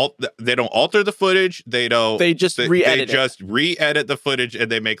 They don't alter the footage. They don't. They just re-edit. They just re-edit the footage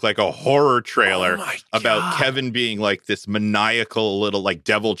and they make like a horror trailer about Kevin being like this maniacal little like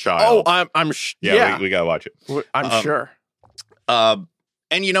devil child. Oh, yeah. We gotta watch it. I'm sure.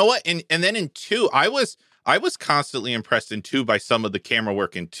 And you know what? And then in 2, I was constantly impressed in 2 by some of the camera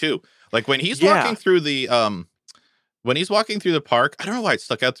work in 2. Like when he's walking through the park, I don't know why it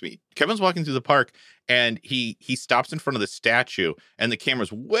stuck out to me. Kevin's walking through the park and he stops in front of the statue and the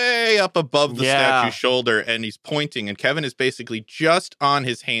camera's way up above the statue's shoulder and he's pointing and Kevin is basically just on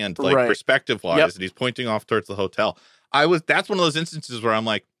his hand, like perspective wise, and he's pointing off towards the hotel. That's one of those instances where I'm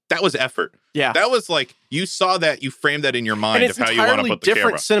like, that was effort. Yeah. That was like, you saw that, you framed that in your mind of how you want to put the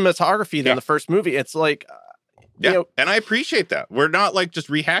camera. It's different cinematography than the first movie. It's like, you know, and I appreciate that. We're not like just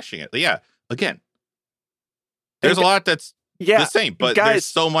rehashing it. Yeah. Again, there's a lot that's the same, but there's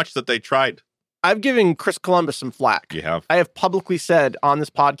so much that they tried. I've given Chris Columbus some flack. You have. I have publicly said on this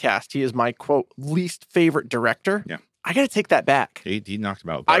podcast, he is my quote least favorite director. Yeah. I got to take that back. He knocked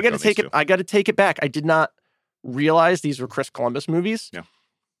him out. I got to take it. I got to take it back. I did not realize these were Chris Columbus movies. Yeah.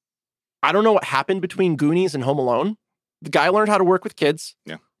 I don't know what happened between Goonies and Home Alone. The guy learned how to work with kids.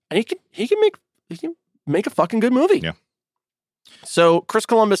 Yeah. And he can make a fucking good movie. Yeah. So Chris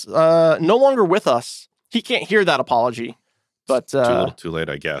Columbus, no longer with us. He can't hear that apology. But too late,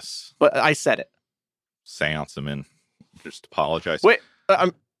 I guess. But I said it. Seance him in. Just apologize. Wait,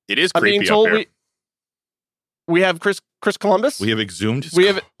 it is I'm creepy being told up here. We have Chris Columbus. We have exhumed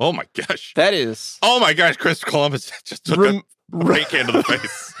his. Oh my gosh. That is. Oh my gosh, Chris Columbus just took a paint can to the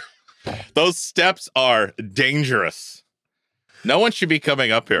face. Those steps are dangerous. No one should be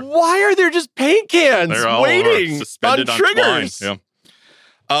coming up here. Why are there just paint cans waiting suspended on triggers? Yeah.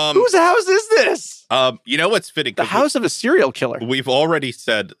 Whose house is this? You know what's fitting? The house of a serial killer. We've already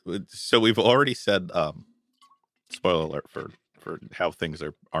said. Spoiler alert for how things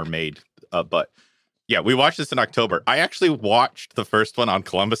are made. But yeah, we watched this in October. I actually watched the first one on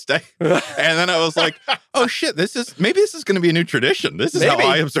Columbus Day, and then I was like, "Oh shit, this is going to be a new tradition. This is how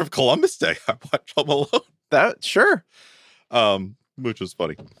I observe Columbus Day. I watch Home Alone." Sure. Which was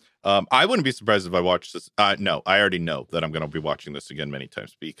funny. I wouldn't be surprised if I watched this. No, I already know that I'm going to be watching this again many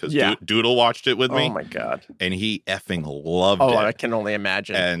times because Doodle watched it with me. Oh my god! And he effing loved it. Oh, I can only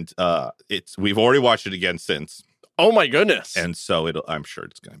imagine. And we've already watched it again since. Oh my goodness! And so I'm sure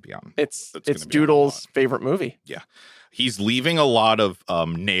it's going to be on. It's Doodle's favorite movie. Yeah, he's leaving a lot of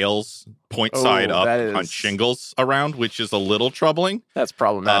nails point side up on shingles around, which is a little troubling. That's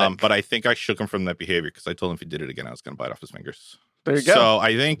problematic. But I think I shook him from that behavior because I told him if he did it again, I was going to bite off his fingers. There you go. So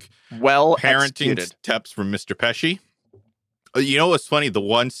I think parenting executed. tips from Mr. Pesci. You know what's funny? The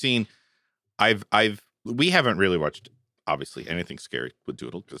one scene we haven't really watched obviously anything scary with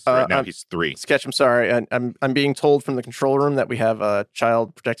Doodle because right now he's 3. Sketch, I'm sorry. I'm being told from the control room that we have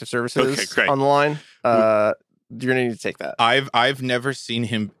Child Protective Services on the line. You're gonna need to take that. I've never seen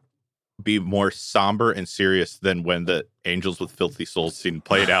him be more somber and serious than when the Angels with Filthy Souls scene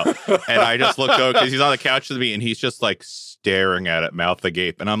played out. And I just looked over because he's on the couch with me and he's just like staring at it, mouth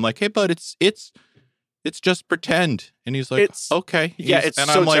agape. And I'm like, "Hey, bud, it's just pretend." And he's like, "Okay." It's and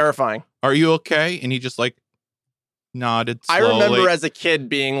so I'm like, terrifying. "Are you okay?" And he just like nodded slowly. I remember as a kid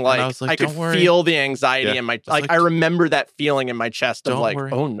being like I could feel the anxiety in my I remember that feeling in my chest of like,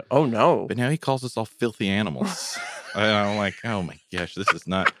 worry. oh no. But now he calls us all filthy animals. And I'm like, oh my gosh, this is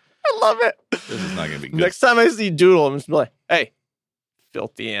not. I love it. This is not going to be good. Next time I see Doodle, I'm just like, hey,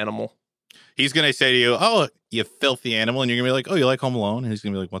 filthy animal. He's going to say to you, "Oh, you filthy animal." And you're going to be like, "Oh, you like Home Alone?" And he's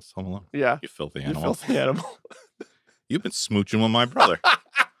going to be like, "What's Home Alone?" Yeah. You filthy animal. You filthy animal. You've been smooching with my brother.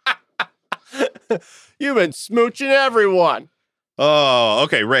 You've been smooching everyone. Oh,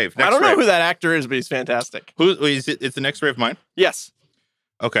 okay. Rave. I don't know who that actor is, but he's fantastic. Who is it? It's the next rave mine? Yes.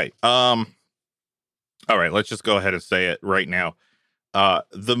 Okay. All right. Let's just go ahead and say it right now.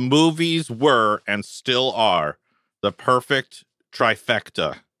 The movies were and still are the perfect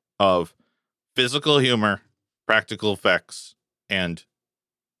trifecta of physical humor, practical effects, and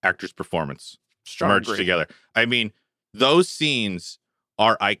actors' performance merged together. I mean, those scenes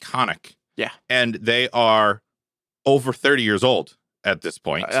are iconic. Yeah. And they are over 30 years old at this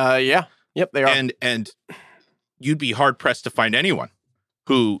point. Yeah. Yep, they are. And you'd be hard pressed to find anyone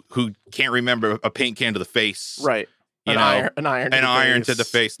who can't remember a paint can to the face. Right. An iron to the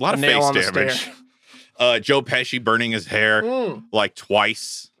face. A lot of face damage. Joe Pesci burning his hair like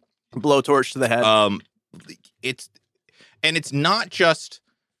twice. Blowtorch to the head. It's not just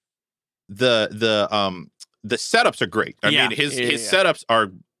the setups are great. I mean, his setups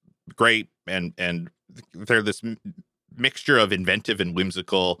are great, and they're this mixture of inventive and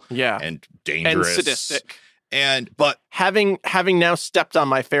whimsical, and dangerous and sadistic. But having now stepped on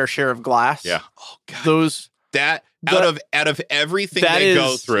my fair share of glass, oh god, out of everything they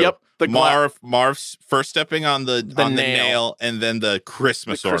go through, Marv's first stepping on the nail, and then the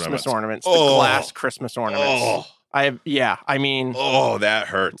Christmas ornaments, the glass Christmas ornaments. I mean, that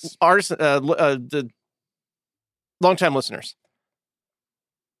hurts. Artists, the longtime listeners,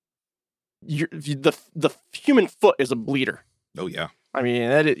 the human foot is a bleeder. Oh yeah. I mean,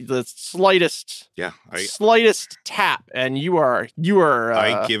 that is the slightest tap, and you are.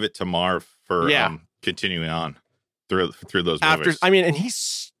 I give it to Marv for continuing on through those movies. I mean, and he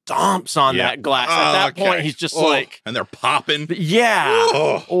stomps on that glass. At that point, he's just like, and they're popping.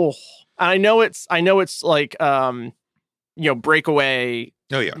 Yeah. And I know it's like breakaway.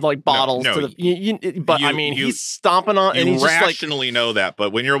 Oh yeah, like bottles. I mean, he's stomping on, and he's rationally just like, know that,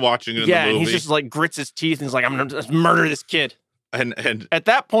 but when you're watching it in the movie, and he's just like grits his teeth and he's like, I'm gonna just murder this kid. And at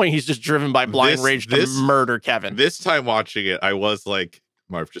that point, he's just driven by blind rage to murder Kevin. This time watching it, I was like,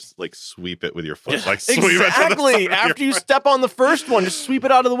 Marv, just like sweep it with your foot. Like sweep exactly. it After you step on the first one, just sweep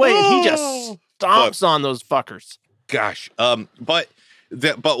it out of the way, and he just stomps on those fuckers. Gosh, but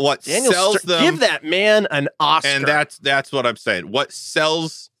what Daniel sells them? Give that man an Oscar. And that's what I'm saying. What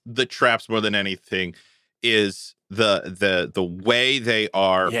sells the traps more than anything is the way they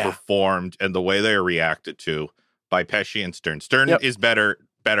are performed and the way they are reacted to by Pesci and Stern. Stern is better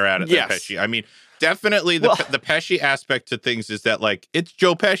at it than Pesci. I mean, definitely the Pesci aspect to things is that like it's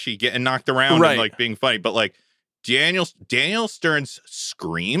Joe Pesci getting knocked around and like being funny, but like Daniel Stern's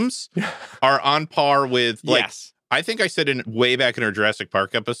screams are on par with like I think I said way back in our Jurassic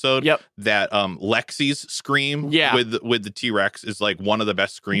Park episode that Lexi's scream with the T-Rex is like one of the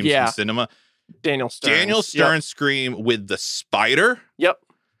best screams in cinema. Daniel Stern's scream with the spider.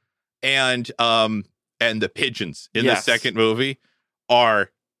 And the pigeons in the second movie are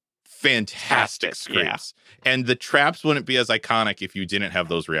fantastic screams. And the traps wouldn't be as iconic if you didn't have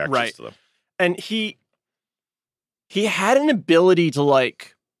those reactions to them. And he had an ability to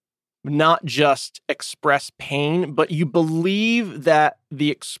like not just express pain, but you believe that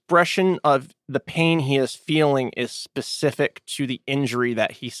the expression of the pain he is feeling is specific to the injury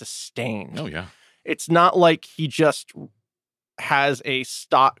that he sustained. Oh yeah. It's not like he just has a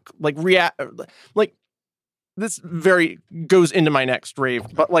stock this very goes into my next rave,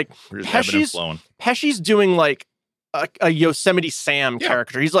 but like Pesci's doing like a Yosemite Sam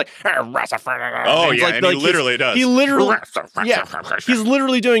character. He's like, he literally does. He literally, he's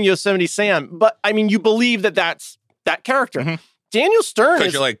literally doing Yosemite Sam. But I mean, you believe that that's that character. Mm-hmm. Daniel Stern,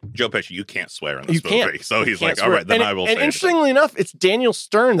 because you're like Joe Pesci, you can't swear in this movie. So he's like, all right, then I will. And interestingly enough, it's Daniel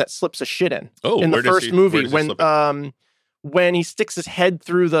Stern that slips a shit in the first movie when he sticks his head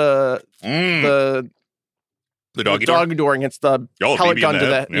through the dog door against the pellet gun to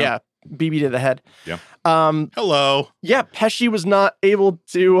the BB to the head. Yeah. Hello. Yeah, Pesci was not able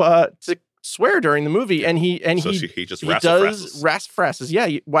to swear during the movie, and he just does rasfrasses. Yeah,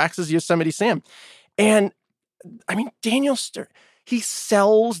 he waxes Yosemite Sam, and I mean Daniel Stern. He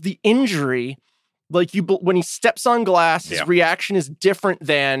sells the injury like when he steps on glass. His reaction is different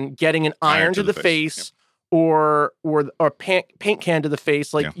than getting an iron to the face. Or paint can to the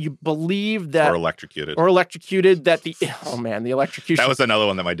face, like you believe that, or electrocuted that the electrocution. That was another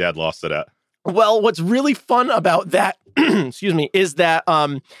one that my dad lost it at. Well, what's really fun about that, excuse me, is that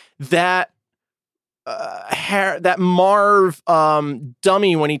that Marv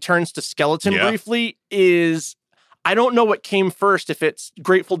dummy when he turns to skeleton briefly is, I don't know what came first, if it's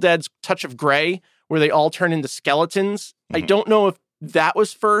Grateful Dead's Touch of Grey where they all turn into skeletons. Mm-hmm. I don't know if that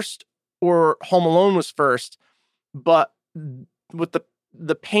was first or Home Alone was first, but with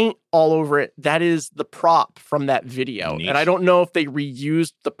the paint all over it, that is the prop from that video. Neat. And I don't know if they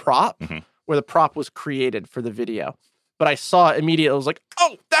reused the prop or the prop was created for the video. But I saw it immediately. I was like,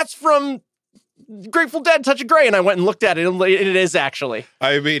 oh, that's from Grateful Dead, Touch of Grey. And I went and looked at it, and it is actually.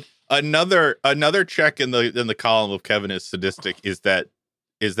 I mean, another check in the column of Kevin is sadistic is that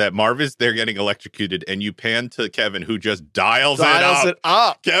Marv is there getting electrocuted, and you pan to Kevin, who just dials it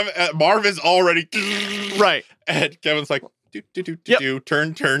up. Kevin, Marv is already right, and Kevin's like, do,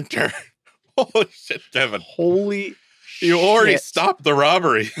 turn. Holy shit, Kevin! Holy, you already stopped the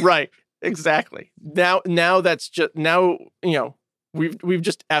robbery. Right, exactly. Now that's just we've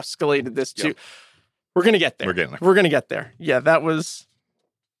just escalated this to. We're gonna get there. We're getting there. We're gonna get there. Yeah, that was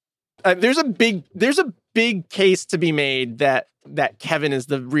there's a big case to be made that Kevin is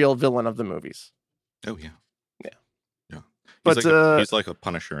the real villain of the movies. Oh yeah. But He's like a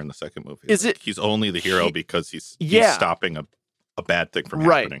Punisher in the second movie. Is it? He's only the hero because he's stopping a bad thing from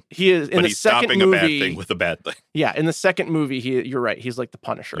happening. He is in the second stopping movie, a bad thing with a bad thing. Yeah, in the second movie, you're right. He's like the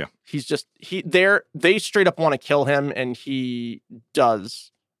Punisher. Yeah. He's just they straight up want to kill him, and he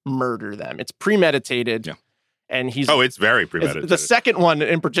does murder them. It's premeditated. Yeah. And it's very premeditated. The second one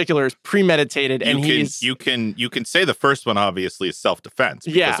in particular is premeditated, you can say the first one obviously is self-defense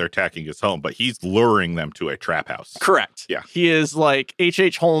because they're attacking his home, but he's luring them to a trap house. Correct. Yeah. He is like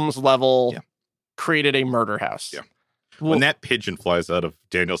H.H. Holmes level, created a murder house. Yeah. When that pigeon flies out of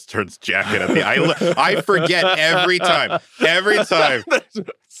Daniel Stern's jacket, I forget every time.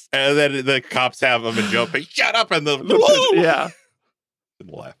 And then the cops have him and Joe Pesci, shut up, and yeah.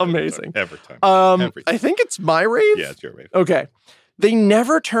 Laugh amazing every time. I think it's my rave. Yeah, it's your rave. Okay, they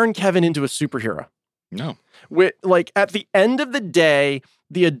never turn Kevin into a superhero. No, at the end of the day,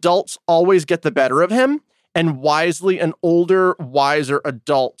 the adults always get the better of him, and wisely an older, wiser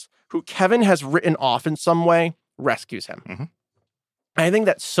adult who Kevin has written off in some way rescues him. Mm-hmm. I think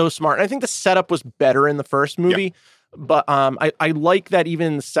that's so smart, and I think the setup was better in the first movie. But I like that even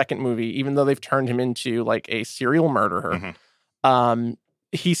in the second movie, even though they've turned him into like a serial murderer. Mm-hmm.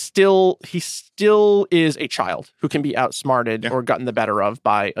 He still is a child who can be outsmarted or gotten the better of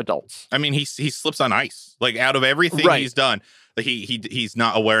by adults. I mean, he slips on ice. Like out of everything he's done, he's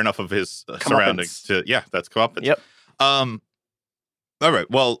not aware enough of his surroundings to. Yeah, that's competence. Yep. All right.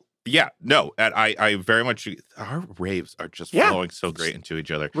 Well, yeah. No. I very much. Our raves are just flowing so great into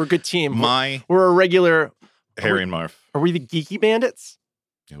each other. We're a good team. We're a regular Harry and Marv. Are we the geeky bandits?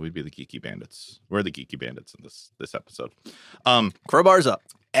 Yeah, we'd be the geeky bandits. We're the geeky bandits in this episode. Crowbars up.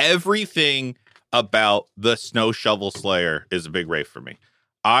 Everything about the Snow Shovel Slayer is a big rave for me.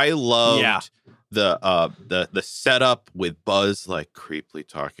 I loved the setup with Buzz like creepily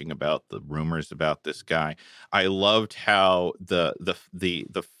talking about the rumors about this guy. I loved how the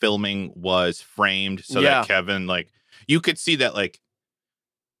filming was framed so that Kevin, like, you could see that, like,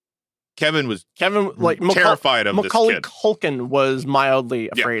 Kevin like terrified of Macaulay this kid. Culkin was mildly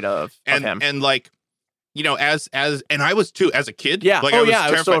afraid of him. And like, you know, as and I was too as a kid. Yeah. Like,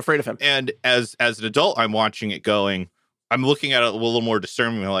 I was so afraid of him. And as an adult, I'm watching it going, I'm looking at it a little more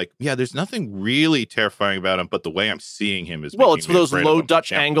discerningly, like, yeah, there's nothing really terrifying about him, but the way I'm seeing him is it's those low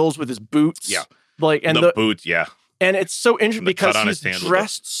Dutch angles with his boots. Yeah. Like, and the boots, yeah. And it's so interesting because he's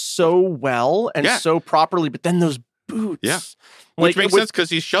dressed so well and so properly, but then those boots. Yeah. Which makes sense because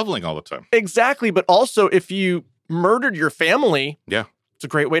he's shoveling all the time. Exactly. But also, if you murdered your family, it's a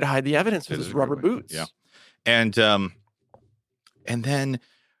great way to hide the evidence with his rubber boots. Yeah. And then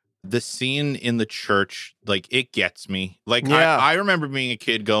the scene in the church, like, it gets me. Like, I remember being a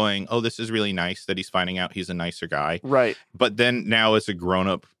kid going, oh, this is really nice that he's finding out he's a nicer guy. Right. But then now as a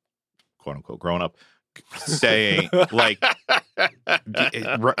grown-up, quote-unquote grown-up, saying, like,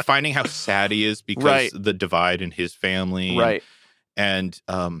 finding how sad he is because the divide in his family. Right. And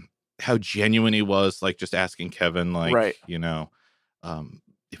how genuine he was, like, just asking Kevin, like, you know,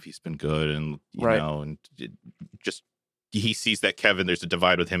 if he's been good and, you know, and just he sees that Kevin, there's a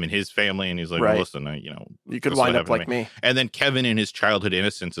divide with him and his family. And he's like, well, listen, you know, you could wind up like me. And then Kevin in his childhood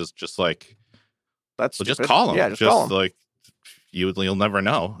innocence is just like, just call him. Yeah, just call him. Like, you'll never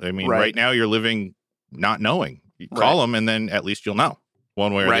know. I mean, right now you're living not knowing. You call him and then at least you'll know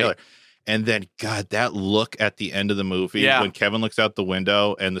one way or the other. And then, God, that look at the end of the movie when Kevin looks out the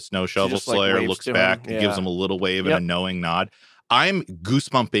window and the Snow Shovel Slayer looks back and gives him a little wave and a knowing nod. I'm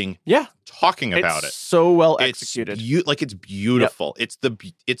goosebumping talking about it. So well executed. It's beautiful. It's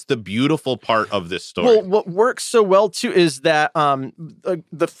the beautiful part of this story. Well, what works so well, too, is that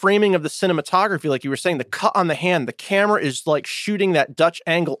the framing of the cinematography, like you were saying, the cut on the hand, the camera is like shooting that Dutch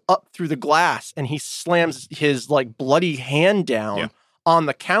angle up through the glass and he slams his like bloody hand down on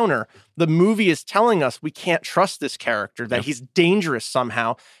the counter. The movie is telling us we can't trust this character, that he's dangerous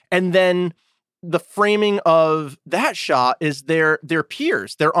somehow. And then the framing of that shot is their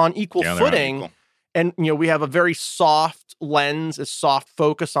peers. They're on equal footing. And, you know, we have a very soft lens, a soft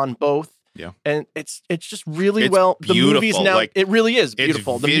focus on both. Yeah. And it's just really it's the beautiful. Movie's now, like, it really is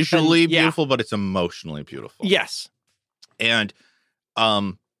beautiful. It's visually beautiful, but it's emotionally beautiful. Yes. And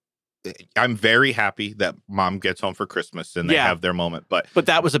I'm very happy that Mom gets home for Christmas and they have their moment. But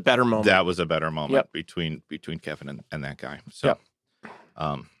that was a better moment. That was a better moment between Kevin and that guy. So,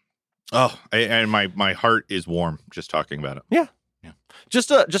 and my heart is warm just talking about it. Yeah.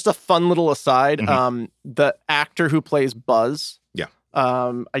 Just a fun little aside. Mm-hmm. The actor who plays Buzz. Yeah.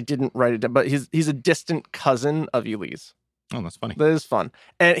 I didn't write it down, but he's a distant cousin of Elise. Oh, that's funny. That is fun.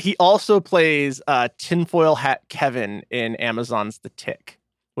 And he also plays Tinfoil Hat Kevin in Amazon's The Tick,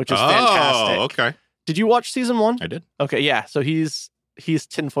 which is fantastic. Oh, okay. Did you watch season 1? I did. Okay, yeah. So he's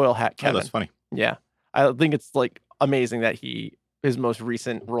Tinfoil Hat Kevin. Oh, that's funny. Yeah. I think it's like amazing that his most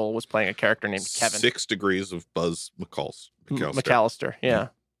recent role was playing a character named Kevin. 6 Degrees of Buzz McAllister. McAllister, yeah.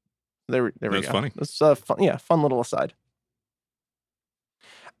 There we That's go. funny. It's fun little aside.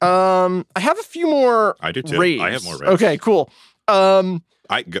 I have a few more. I do too. Raves. I have more raves. Okay, cool.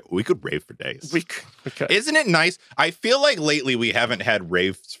 We could rave for days. We could. Isn't it nice? I feel like lately we haven't had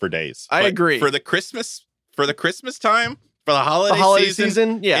raves for days. I But agree. For the Christmas time, for the holiday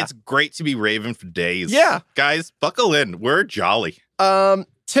season, yeah. It's great to be raving for days. Yeah. Guys, buckle in. We're jolly.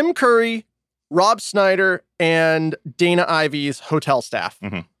 Tim Curry, Rob Schneider, and Dana Ivy's hotel staff.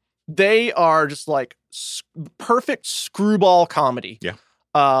 Mhm. They are just like perfect screwball comedy. Yeah.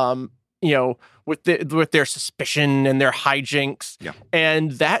 With their suspicion and their hijinks. Yeah.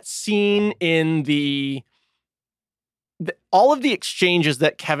 And that scene in all of the exchanges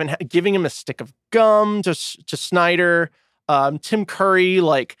that Kevin giving him a stick of gum to Snyder, Tim Curry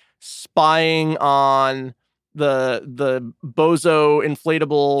like spying on the bozo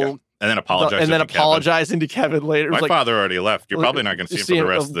inflatable. Yeah. And then apologizing to Kevin later. My Like, father already left. You're probably not going to see him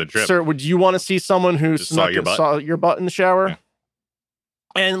for the rest of the trip. Sir, would you want to see someone who Just saw your butt? saw your butt in the shower? Yeah.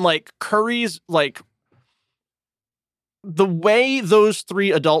 And like Curry's like the way those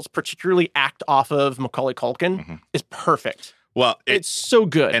 3 adults particularly act off of Macaulay Culkin is perfect. Well, It's so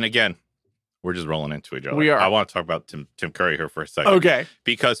good. and again, we're just rolling into each other. We are. I want to talk about Tim Curry here for a second. Okay.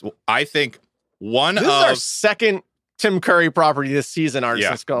 Because I think This is our second Tim Curry property this season,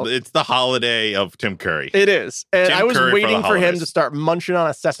 Artisan Skull. it's the holiday of Tim Curry. It is. And Tim I was Curry for waiting the for him holidays. to start munching on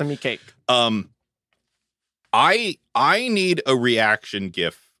a sesame cake. I need a reaction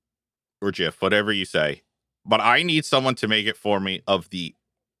gif or gif, whatever you say, but I need someone to make it for me of the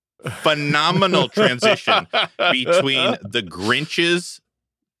phenomenal transition between the Grinch's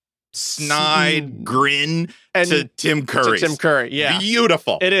snide grin And to Tim Curry. Tim Curry, yeah.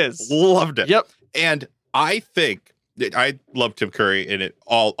 Beautiful. It is. Loved it. Yep. And I think I love Tim Curry in it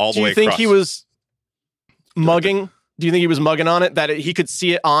all the way across. Do you think he was mugging? Do you think he was mugging on it? That he could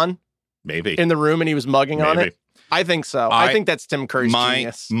see it on Maybe. in the room and he was mugging on Maybe. it? I think so. I think that's Tim Curry's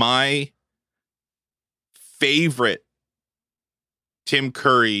genius. My favorite Tim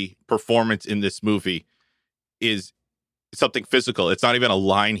Curry performance in this movie is something physical. It's not even a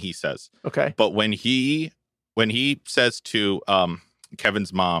line he says. Okay. But when he says to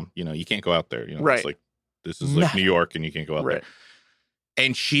Kevin's mom, you can't go out there. Right. It's like, this is like New York and you can't go out there.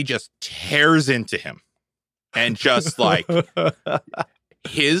 And she just tears into him. And just like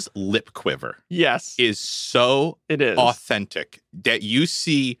his lip quiver Yes. is so It is. authentic that you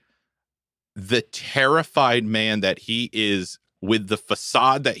see the terrified man that he is with the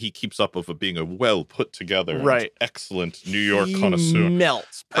facade that he keeps up of being a well put together, and excellent New York connoisseur.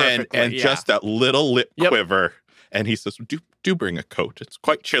 Melts perfectly. And just that little lip quiver. And he says, do bring a coat. It's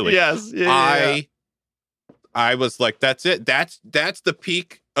quite chilly. Yes. Yeah, I was like, that's it. That's the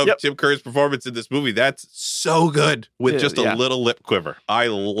peak of Tim Curry's performance in this movie. That's so good with just a little lip quiver. I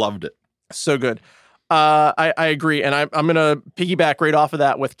loved it. So good. I agree. And I'm going to piggyback right off of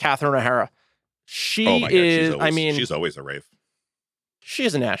that with Catherine O'Hara. She is, she's always a rave. She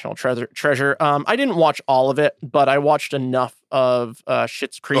is a national treasure. I didn't watch all of it, but I watched enough of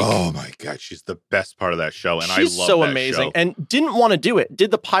Schitt's Creek. Oh my God, she's the best part of that show, and she's I love so that amazing. show. And didn't want to do it.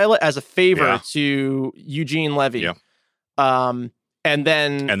 Did the pilot as a favor to Eugene Levy. Yeah. And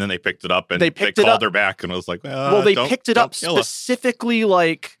then they picked it up and they called her back and was like, well, they picked it up specifically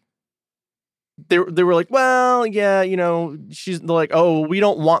like they were like, well, yeah, they're like, oh, we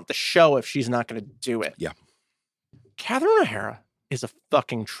don't want the show if she's not going to do it. Yeah. Catherine O'Hara is a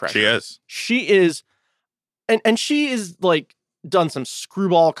fucking treasure. She is. She is, and she is like done some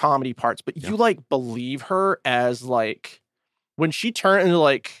screwball comedy parts, but you like believe her as like when she turned into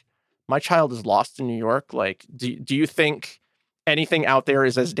like, my child is lost in New York. Like, do you think anything out there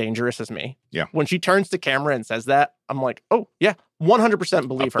is as dangerous as me? Yeah. When she turns to camera and says that, I'm like, oh yeah, 100%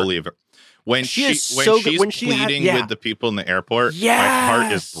 believe her. Believe her. When she's pleading with the people in the airport, my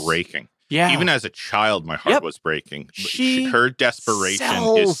heart is breaking. Yeah. Even as a child, my heart was breaking. Her desperation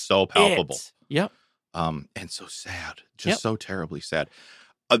is so palpable. Yep. And so sad. Just so terribly sad.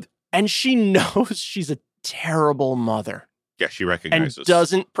 And she knows she's a terrible mother. Yeah, she recognizes. And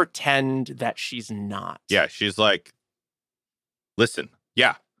doesn't pretend that she's not. Yeah, she's like, listen,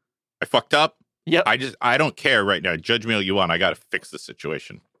 I fucked up. Yep. I don't care right now. Judge me all you want. I got to fix the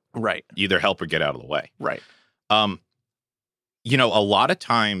situation. Right. Either help or get out of the way. Right. A lot of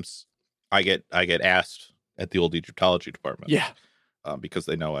times I get asked at the old Egyptology department. Yeah. Because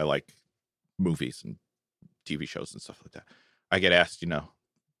they know I like movies and TV shows and stuff like that. I get asked,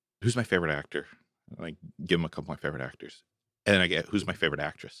 who's my favorite actor? And I give them a couple of my favorite actors. And then I get, who's my favorite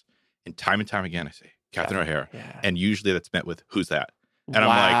actress? And time again, I say, Catherine O'Hara. Yeah. And usually that's met with, who's that? And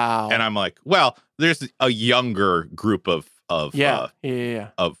Wow. I'm like, well, there's a younger group of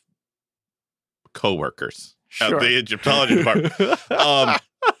coworkers Sure. at the Egyptology department.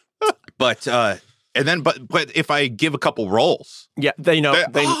 But if I give a couple roles, Yeah, they know.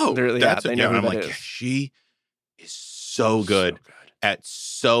 They know know and I'm who like, that is. she is so good at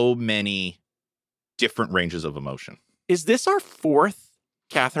so many different ranges of emotion. Is this our fourth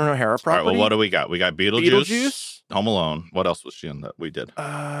Catherine O'Hara All right, property? well, what do we got? We got Beetlejuice, Home Alone. What else was she in that we did?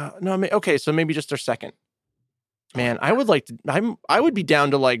 No, okay, so maybe just our second. Man, I would like to. I would be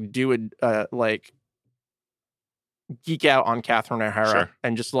down to like do a geek out on Catherine O'Hara Sure.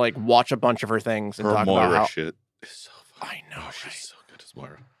 and just like watch a bunch of her things and Her talk Moira about how. shit is so fun. I know, She's right? so good as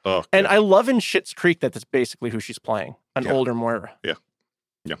Moira. Oh, And God. I love in Schitt's Creek that that's basically who she's playing, an Yeah. older Moira. Yeah,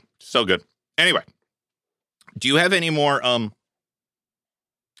 so good. Anyway, do you have any more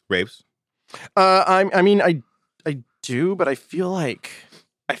raves? I mean, I do, but I feel like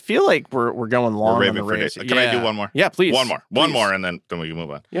we're going long. We're on the raving for raves. days. Can I do one more? Yeah, please. One more, Please. and then we can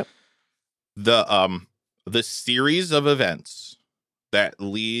move on. Yep. The series of events that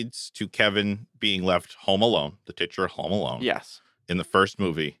leads to Kevin being left home alone, the titular Home Alone, Yes. in the first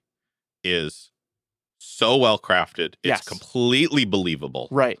movie, is so well crafted. It's Yes. completely believable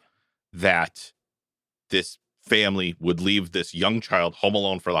Right. that this family would leave this young child home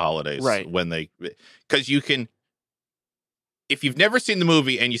alone for the holidays. Right. Because you can, if you've never seen the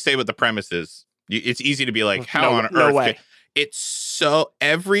movie and you say what the premise is, it's easy to be like, how No- on no earth? way. It's so,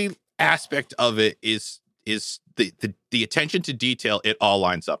 every aspect of it is the attention to detail. It all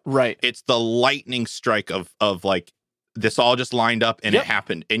lines up. Right. It's the lightning strike of like, this all just lined up and Yep. it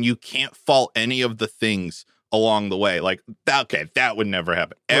happened, and you can't fault any of the things along the way. Like, that would never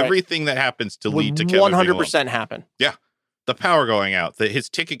happen. Right. Everything that happens to lead to Kevin 100% happen. the power going out, his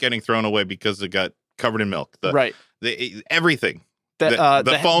ticket getting thrown away because it got covered in milk, Right. everything,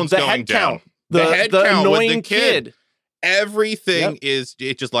 The phone's the going head down, count. The head count with annoying the kid. Everything Yep.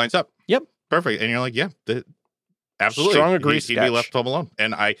 it just lines up. Yep. Perfect. And you're like, yeah, absolutely. Strong agree, He'd be sketch. left home alone.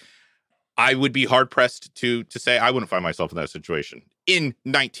 And I would be hard pressed to say I wouldn't find myself in that situation in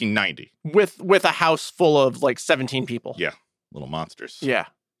 1990. with a house full of like 17 people. Yeah. Little monsters. Yeah.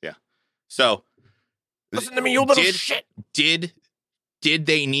 So Listen to me, you little did- shit. Did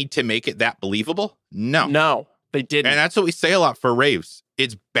they need to make it that believable? No. No, they didn't. And that's what we say a lot for raves.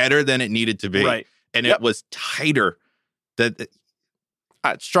 It's better than it needed to be. Right. And Yep. it was tighter. That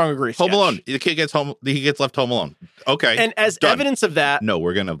Strong agree. Home sketch. Alone. The kid gets home. He gets left home alone. Okay. And as Done. evidence of that, No,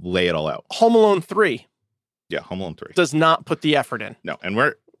 we're gonna lay it all out. Home Alone 3 Yeah, Home Alone 3. does not put the effort in. No, and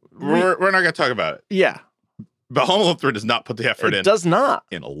we're not gonna talk about it. Yeah. But Home Alone 3 does not put the effort It in does not.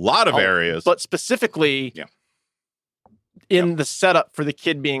 a lot of Oh, areas. But specifically Yeah. in the setup for the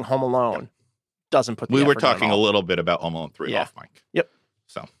kid being home alone, doesn't put the we were effort in at talking a all. little bit about Home Alone 3 Yeah. off mic. Yep.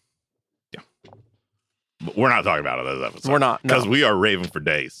 So, yeah. But we're not talking about it this episode. We're not. No. Because we are raving for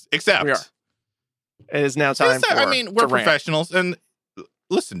days. Except, We are. It is now time for I mean, we're to rant. professionals. And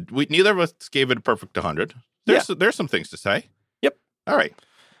listen, neither of us gave it a perfect 100. There's some things to say. Yep. All right.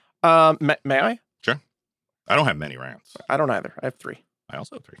 May I? I don't have many rants. I don't either. I have 3. I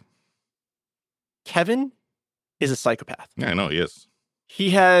also have 3. Kevin is a psychopath. Yeah, I know he is.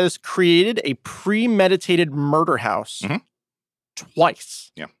 He has created a premeditated murder house Mhm.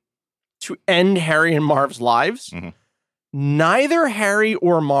 twice. Yeah. To end Harry and Marv's lives. Mhm. Neither Harry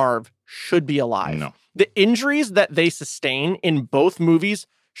or Marv should be alive. No. The injuries that they sustain in both movies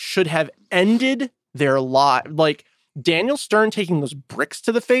should have ended their life. Like Daniel Stern taking those bricks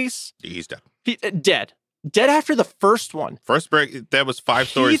to the face, He's dead. dead. Dead after the first one. First break, that was 5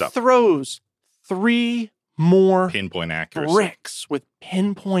 stories up. He throws 3 more Pinpoint accuracy. bricks with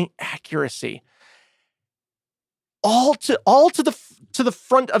pinpoint accuracy, all to the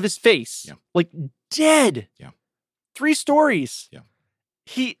front of his face, Yeah. like dead. Yeah. 3 stories. Yeah.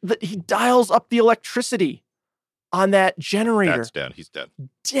 He dials up the electricity on that generator. That's dead. He's dead.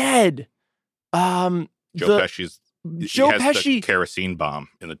 Dead. Joe Pesci's. Joe he has Pesci the kerosene bomb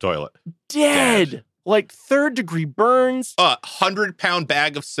in the toilet. dead. Like 3rd-degree burns. 100-pound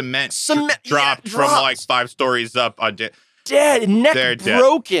bag of cement, Cement- dropped yeah, from dropped. like 5 stories up. Dead. Neck They're dead.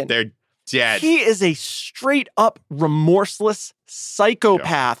 broken. They're dead. He is a straight up remorseless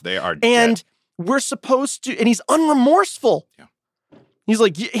psychopath. They are And dead. we're supposed to, and he's unremorseful. Yeah.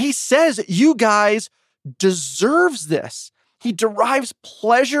 He says, you guys deserves this. He derives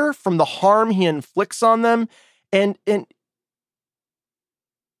pleasure from the harm he inflicts on them. And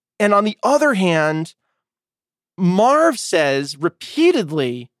on the other hand, Marv says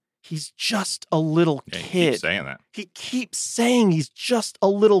repeatedly, he's just a little Yeah, kid. he keeps saying that. He keeps saying he's just a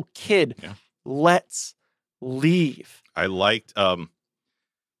little kid. Yeah. Let's leave. I liked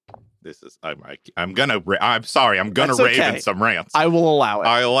this is I'm sorry, I'm gonna That's rave okay. in some rants. I will allow it.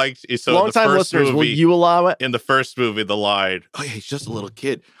 I liked so Long the time first listeners, will movie, you allow it? in the first movie, the line, "Oh yeah, he's just a little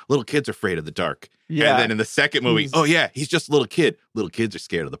kid. Little kids are afraid of the dark." Yeah. And then in the second movie, "Oh yeah, he's just a little kid. Little kids are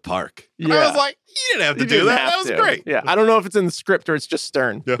scared of the park." And I Yeah. was like, you didn't have to You do didn't that. have That was to. great. Yeah, I don't know if it's in the script or it's just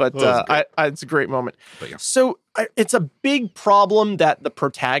Stern, Yeah, but that was great. it's a great moment. But yeah. So it's a big problem that the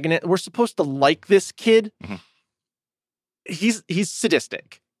protagonist, we're supposed to like this kid. Mhm. He's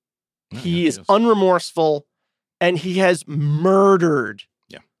sadistic. Oh, He yeah, is unremorseful, and he has murdered.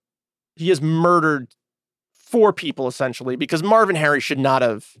 Yeah. He has murdered 4 people essentially, because Marv and Harry should not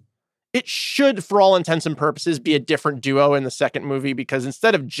have. It should, for all intents and purposes, be a different duo in the second movie, because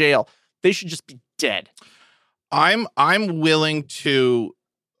instead of jail, they should just be dead. I'm willing to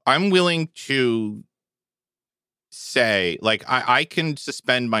say, like, I can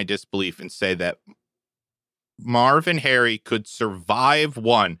suspend my disbelief and say that Marv and Harry could survive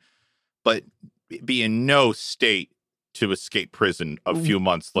one, but be in no state to escape prison a few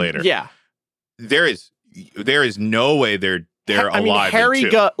months later. Yeah. There is no way they're I mean, alive. Harry in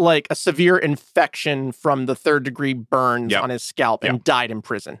 2. got like a severe infection from the 3rd-degree burns Yep. on his scalp and Yep. died in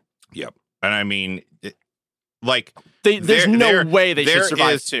prison. Yep. And I mean, like, There's There- no there- way they should there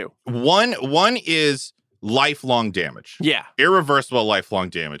survive is- too. one is lifelong damage. Yeah. Irreversible lifelong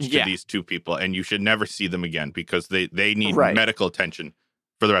damage to Yeah. these 2 people, and you should never see them again because they need Right. medical attention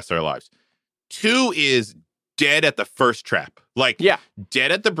for the rest of their lives. 2 is dead at the first trap, like Yeah.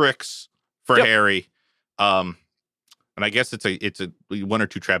 dead at the bricks for Yep. Harry. And I guess it's a 1 or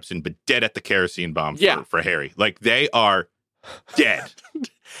 2 traps in, but dead at the kerosene bomb for Harry. Like, they are dead.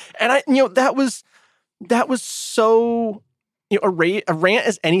 And that was so, a rant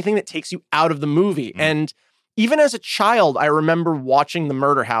is anything that takes you out of the movie. Mhm. And even as a child, I remember watching The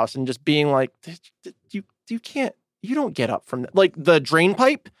Murder House and just being like, you don't get up from that. Like the drain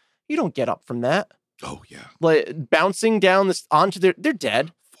pipe, you don't get up from that. Oh yeah. Like bouncing down this onto they're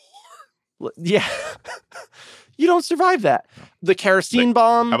dead. Yeah. You don't survive that. The kerosene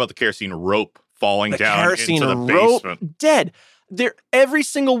bomb. How about the kerosene rope falling the down kerosene into the rope, basement? dead. Every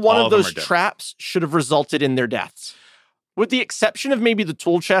single one All of of them those are dead. traps should have resulted in their deaths. With the exception of maybe the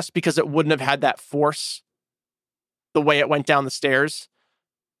tool chest, because it wouldn't have had that force the way it went down the stairs.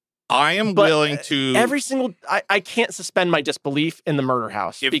 I am But willing to I can't suspend my disbelief in the murder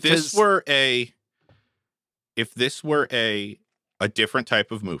house. if because this were a different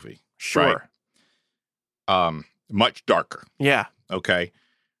type of movie. sure. Right? Much darker. Yeah. Okay.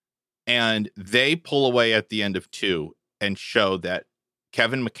 And they pull away at the end of 2 and show that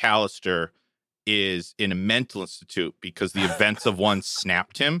Kevin McAllister is in a mental institute because the events of 1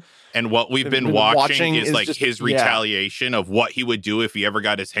 snapped him. And what we've been watching is like just- his yeah. retaliation of what he would do if he ever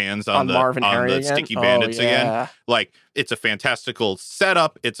got his hands on the Marvin Harry the again? Sticky Oh, Bandits again. yeah. Like, it's a fantastical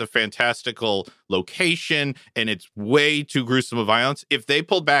setup. It's a fantastical location, and it's way too gruesome of violence. If they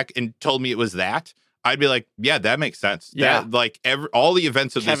pulled back and told me it was that, I'd be like, yeah, that makes sense. Yeah. That, like, all the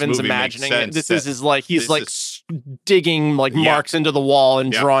events of Kevin's this movie imagining make it. sense. This that- is his like he's this like is- digging like Yeah. marks into the wall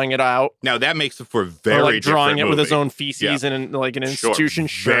and Yeah. drawing it out. Now that makes it for a Or very like drawing it different with his movie. own feces in like an Sure. institution.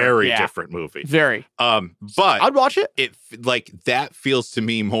 Sure. Very Yeah. different movie. Very. But I'd watch it. it like that feels to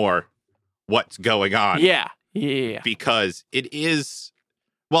me more what's going on. Yeah. Yeah. Because it is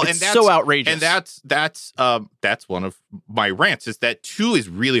well, It's and that's so outrageous. and that's one of my rants is that 2 is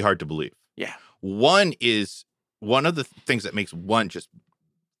really hard to believe. Yeah. 1 is one of the things that makes 1 just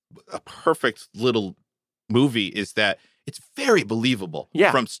a perfect little movie is that it's very believable Yeah.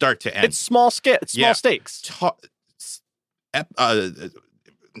 from start to end. It's small scale. It's small Yeah. stakes.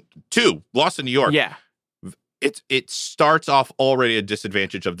 2, Lost in New York. Yeah. It starts off already a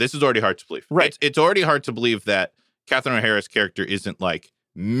disadvantage of this is already hard to believe. Right. It's already hard to believe that Catherine O'Hara's character isn't like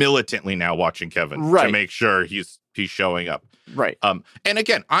militantly now watching Kevin to Right. make sure he's showing up. Right. And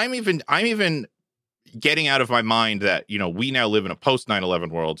again, I'm even getting out of my mind that, we now live in a post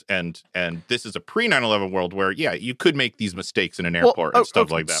 9/11 world and this is a pre 9/11 world where, yeah, you could make these mistakes in an airport and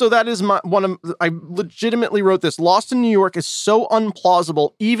stuff like that. So that is I legitimately wrote this. Lost in New York is so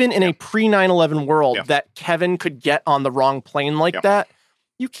unplausible, even in a pre 9/11 world, Yeah. that Kevin could get on the wrong plane like Yeah. that.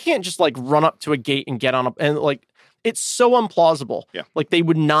 You can't just like run up to a gate and get on and like, it's so implausible. Yeah. Like they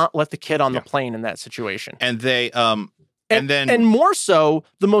would not let the kid on Yeah. the plane in that situation. And they And more so,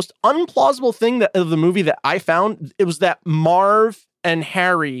 the most unplausible thing of the movie that I found, it was that Marv and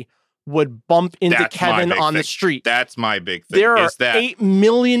Harry would bump into Kevin on the street. That's my big thing. There are 8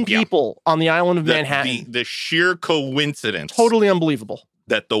 million people on the island of Manhattan. The sheer coincidence. Totally unbelievable.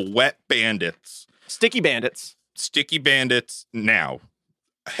 That the wet bandits. Sticky bandits now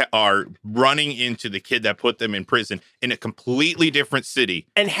are running into the kid that put them in prison in a completely different city.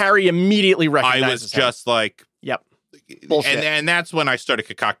 And Harry immediately recognizes I was just like... Yep. Bullshit. And that's when I started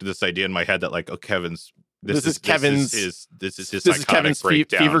concocting this idea in my head that like, oh, Kevin's this is his psychotic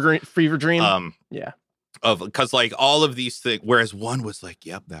breakdown. Fever dream. Yeah. Because like all of these things, whereas one was like,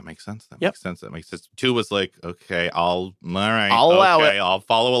 yep, that makes sense. That makes sense. Two was like, okay, I'll allow it. I'll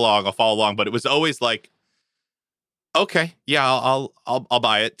follow along. But it was always like, okay, yeah, I'll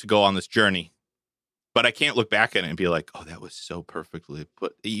buy it to go on this journey. But I can't look back at it and be like, oh, that was so perfectly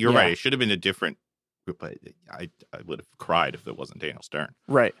put. You're right. It should have been a different group. But I would have cried if it wasn't Daniel Stern.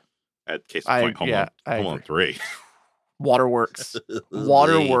 Right. At case in point, Home Alone 3. Waterworks.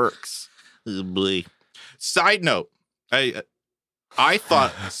 Waterworks. Oh, boy. Side note, I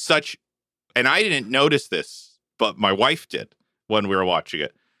thought and I didn't notice this, but my wife did when we were watching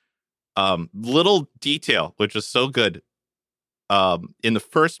it. Little detail, which is so good. In the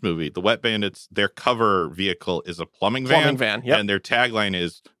first movie, the Wet Bandits, their cover vehicle is a plumbing van. Yep. And their tagline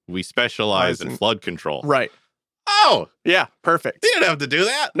is, "We specialize in flood control." Right. Oh, yeah, perfect. They didn't have to do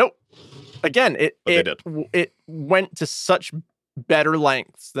that. Nope. Again, it went to such better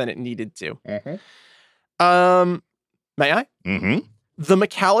lengths than it needed to. Mm-hmm. May I? Mm-hmm. The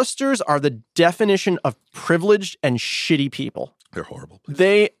McAllisters are the definition of privileged and shitty people. They're horrible.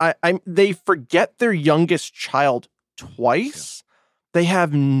 They forget their youngest child twice. Yeah. They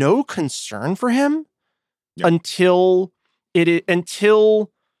have no concern for him until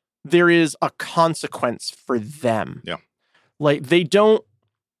there is a consequence for them. Yeah. Like they don't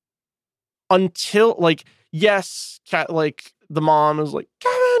until like, yes, like the mom is like,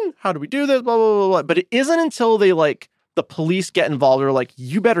 Kevin, how do we do this? Blah, blah, blah, blah. But it isn't until they like the police get involved. They're like,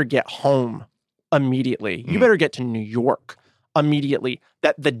 you better get home immediately. You better get to New York immediately.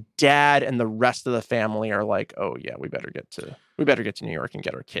 That the dad and the rest of the family are like, oh yeah, we better get to New York and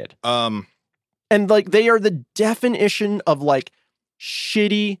get our kid. And like they are the definition of like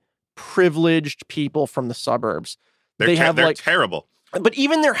shitty, privileged people from the suburbs. They're terrible. But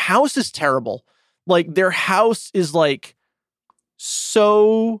even their house is terrible. Like their house is like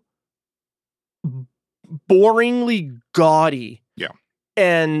so boringly gaudy. Yeah.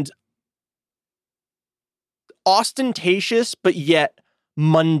 And ostentatious, but yet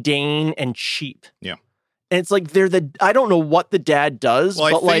mundane and cheap. Yeah. And it's like I don't know what the dad does,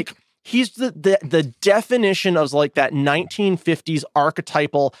 but like he's the definition of like that 1950s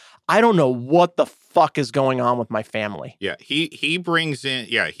archetypal, I don't know what the fuck is going on with my family. Yeah, he brings in,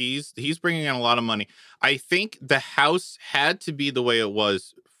 he's bringing in a lot of money. I think the house had to be the way it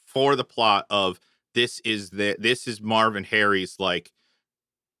was for the plot of this is Marv and Harry's, like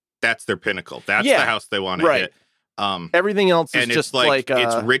that's their pinnacle. That's the house they want to hit. Everything else is just like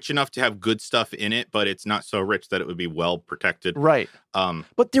it's rich enough to have good stuff in it, but it's not so rich that it would be well protected. Right.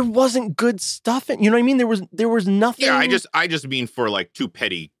 But there wasn't good stuff in. You know what I mean? There was nothing. Yeah, I just mean for like two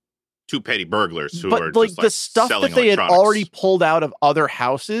petty burglars who are like just the stuff that they had already pulled out of other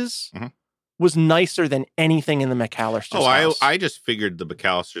houses was nicer than anything in the McAllisters house. I just figured the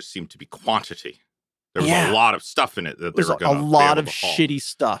McAllisters seemed to be quantity. There was a lot of stuff in it that they were going to a lot of shitty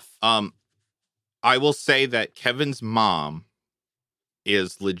stuff. I will say that Kevin's mom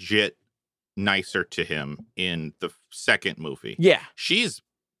is legit nicer to him in the second movie. Yeah. She's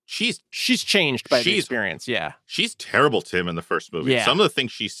changed by the experience. Yeah. She's terrible to him in the first movie. Yeah. Some of the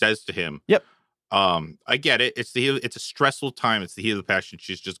things she says to him. Yep. I get it. It's a stressful time. It's the heat of the passion.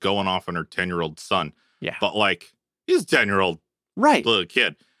 She's just going off on her 10-year-old son. Yeah. But like he's a 10-year-old little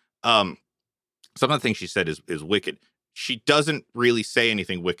kid. Some of the things she said is wicked. She doesn't really say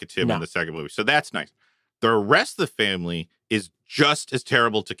anything wicked to him in the second movie. So that's nice. The rest of the family is just as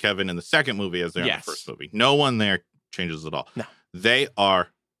terrible to Kevin in the second movie as they are in the first movie. No one there changes at all. No. They are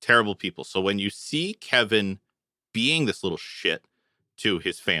terrible people. So when you see Kevin being this little shit to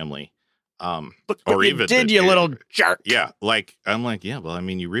his family, or even you little jerk. Yeah. Like, I'm like, yeah, well, I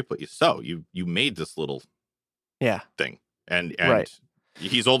mean, you reap what you sow. You made this little thing. And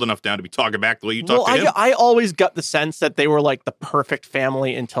he's old enough now to be talking back the way you talk to him. I always got the sense that they were like the perfect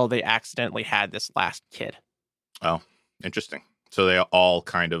family until they accidentally had this last kid. Oh, interesting. So they all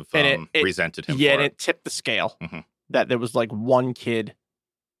kind of resented him. Yeah, and it tipped the scale that there was like one kid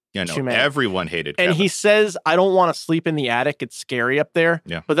Yeah, no, too many. everyone hated And Kevin. he says, I don't want to sleep in the attic. It's scary up there.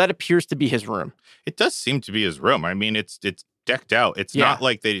 Yeah. But that appears to be his room. It does seem to be his room. I mean, it's decked out. It's Yeah. not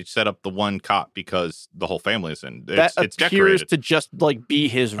like they set up the one cot because the whole family is in. That It's appears decorated. to just like be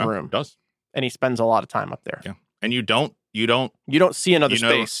his Oh, room. it does. And he spends a lot of time up there. Yeah. And you don't You don't see another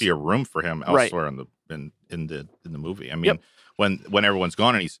space. see a room for him Right. elsewhere in the movie. I mean, when everyone's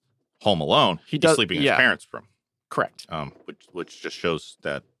gone and he's home alone, He's he's sleeping in his parents' room. Correct. Which just shows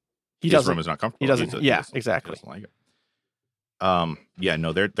that He his doesn't. room is not comfortable. He doesn't. He Exactly. doesn't like it. Yeah,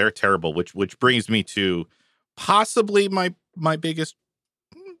 no, they're terrible. Which brings me to possibly my biggest.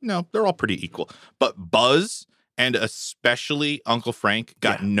 No, they're all pretty equal. But Buzz and especially Uncle Frank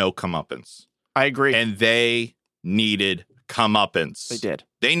got no comeuppance, I agree. and they needed comeuppance. They did.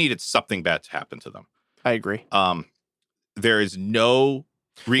 They needed something bad to happen to them. I agree. There is no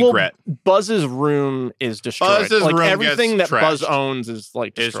regret. Well, Buzz's room is destroyed. Buzz's room everything that gets Buzz trashed. owns is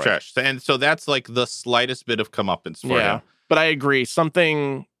like Is destroyed. trash, and so that's like the slightest bit of comeuppance for him. But I agree.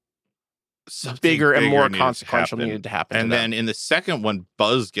 Something bigger and more consequential needed to happen. And to then them. in the second one,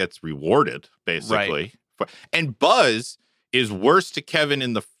 Buzz gets rewarded, basically. And Buzz is worse to Kevin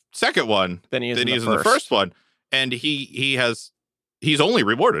in the second one than he is than he in is the in the first one. And he's only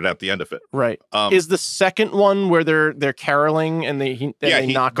rewarded at the end of it. Right. Is the second one where they're caroling and they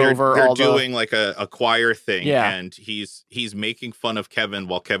knock over they're all doing like a choir thing. Yeah. And he's making fun of Kevin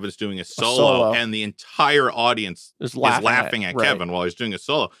while Kevin's doing a solo. And the entire audience is laughing at right. Kevin while he's doing a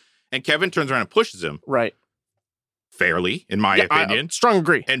solo. And Kevin turns around and pushes him. Right. Fairly, in my opinion. Strong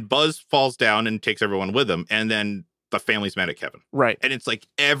agree. And Buzz falls down and takes everyone with him. And then the family's mad at Kevin. Right. And it's like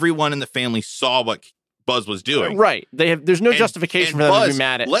everyone in the family saw what Buzz was doing. Right. There's no justification for them to be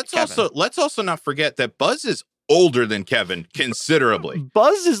mad at Kevin. Let's also not forget that Buzz is older than Kevin considerably.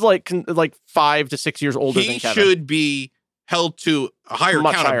 Buzz is like 5 to 6 years older than Kevin. He should be held to a higher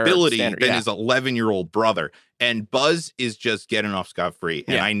Much accountability higher standard, than his 11-year-old brother. And Buzz is just getting off scot-free.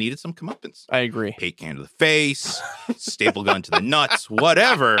 And I needed some comeuppance. I agree. Paint can to the face, staple gun to the nuts,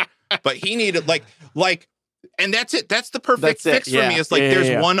 whatever. But he needed and that's it. That's the perfect fix for me. It's like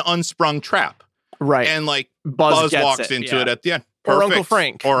there's one unsprung trap. Right. And like Buzz walks into it at the end. Or Uncle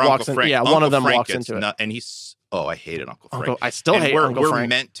Frank. Or Uncle Frank. Yeah, Uncle one of them Frank walks into it. and he's I hated Uncle Frank. I still hate Uncle Frank. We're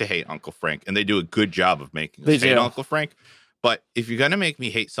meant to hate Uncle Frank, and they do a good job of making They us hate do. Uncle Frank. But if you're gonna make me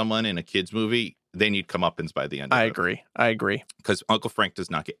hate someone in a kids movie, they need comeuppance by the end of it. I agree. Because Uncle Frank does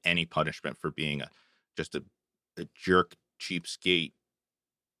not get any punishment for being just a jerk, cheapskate,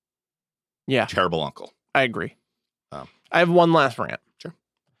 terrible uncle. I agree. I have one last rant. Sure.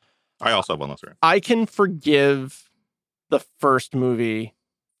 I also have one last rant. I can forgive the first movie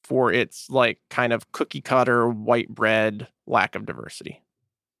for its like kind of cookie cutter, white bread lack of diversity.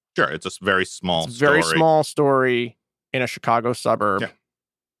 Sure, it's a very small It's a very small story in a Chicago suburb. Yeah.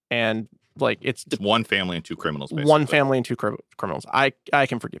 And like it's one family and two criminals, basically. One family and two criminals. I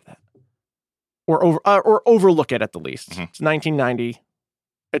can forgive that. Or overlook it at the least. Mm-hmm. It's 1990.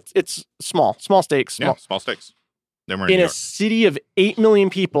 It's small stakes. Small stakes. Then we're in New a York. city of 8 million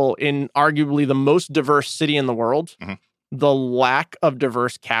people in arguably the most diverse city in the world. Mm-hmm. The lack of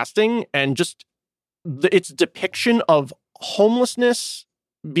diverse casting and just its depiction of homelessness,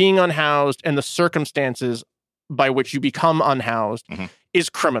 being unhoused, and the circumstances by which you become unhoused is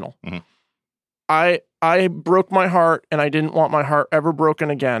criminal. Mm-hmm. I broke my heart and I didn't want my heart ever broken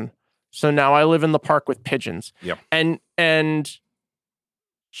again. So now I live in the park with pigeons. Yep. And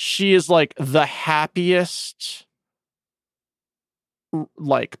she is like the happiest,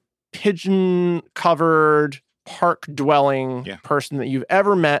 like pigeon covered park dwelling person that you've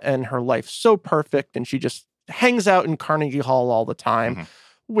ever met, and her life's so perfect, and she just hangs out in Carnegie Hall all the time,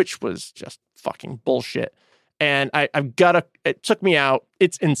 which was just fucking bullshit. And it took me out.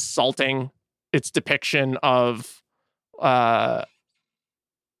 It's insulting. Its depiction of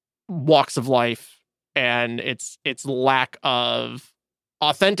walks of life and its lack of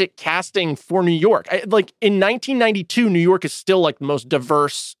authentic casting for New York. Like in 1992, New York is still like the most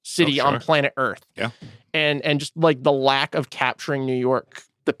diverse city on planet Earth. Yeah. And just like the lack of capturing New York,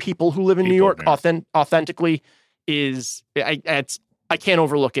 the people who live in New York authentically is I can't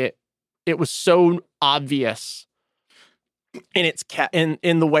overlook it. It was so obvious in its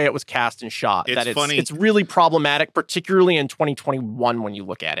in the way it was cast and shot that funny. It's really problematic, particularly in 2021 when you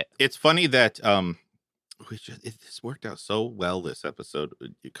look at it. It's funny that this worked out so well this episode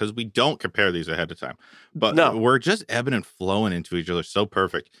because we don't compare these ahead of time, but we're just ebbing and flowing into each other so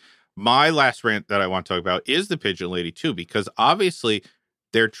perfect. My last rant that I want to talk about is the Pigeon Lady too, because obviously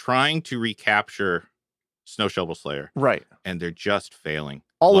they're trying to recapture Snow Shovel Slayer, right? And they're just failing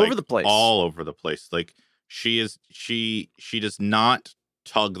all over the place. All over the place. Like she does not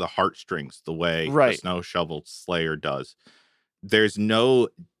tug the heartstrings the way Right. the Snow Shovel Slayer does. There's no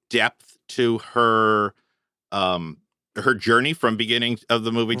depth to her journey from beginning of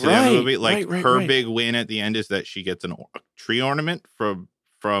the movie to the end of the movie. Like her big win at the end is that she gets a tree ornament from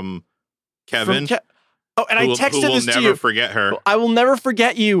Kevin. And I texted who this to you. will never forget her. I will never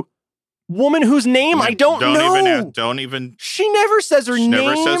forget you. Woman whose name I don't know. Don't even. She never says her name.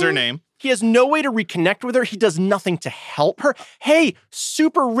 Never says her name. He has no way to reconnect with her. He does nothing to help her. Hey,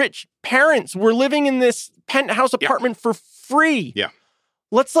 super rich parents. We're living in this penthouse apartment for free. Yeah.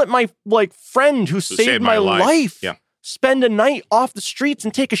 Let's let my friend who saved my life spend a night off the streets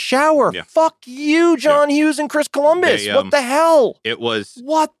and take a shower. Yeah. Fuck you, John Hughes and Chris Columbus. What the hell? It was.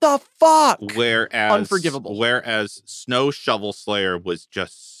 What the fuck? Whereas unforgivable. Whereas Snow Shovel Slayer was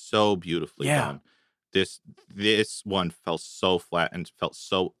just so beautifully done. This one felt so flat and felt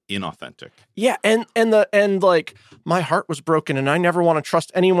so inauthentic. Yeah, and my heart was broken and I never want to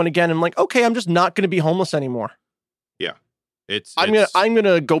trust anyone again. I'm like, okay, I'm just not going to be homeless anymore. Yeah. I'm going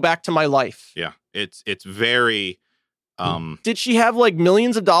to go back to my life. Yeah. It's very did she have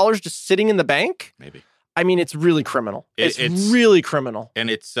millions of dollars just sitting in the bank? Maybe. I mean, it's really criminal. It's really criminal. And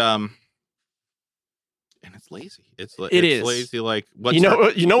it's lazy. It's lazy. Like what's her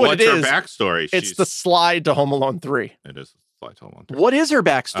backstory? It's the slide to Home Alone 3. It is the slide to Home Alone 3. What is her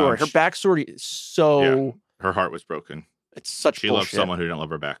backstory? Her backstory is so. Yeah. Her heart was broken. It's such. She loved someone who didn't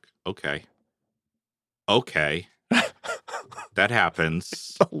love her back. Okay. That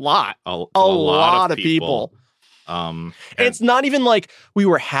happens a lot. A lot of people. And it's not even like we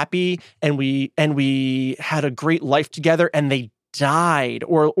were happy and we had a great life together and they died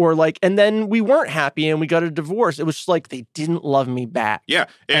or and then we weren't happy and we got a divorce. It was just like they didn't love me back. Yeah.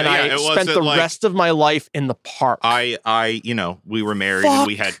 And I spent the rest of my life in the park. We were married and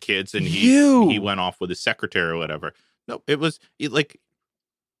we had kids and he went off with his secretary or whatever. No, it was he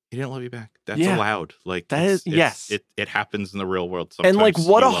didn't love you back. That's allowed. It happens in the real world sometimes. And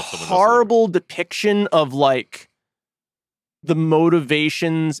what a horrible depiction of the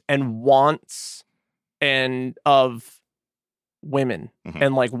motivations and wants and of women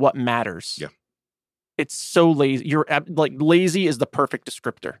and what matters. Yeah. It's so lazy. You're lazy is the perfect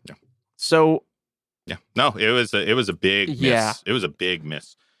descriptor. Yeah. So yeah. No, it was a big miss. Yeah. It was a big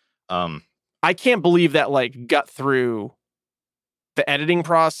miss. I can't believe that got through the editing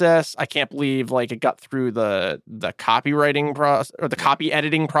process. I can't believe it got through the copywriting process or the copy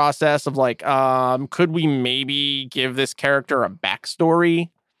editing process of could we maybe give this character a backstory?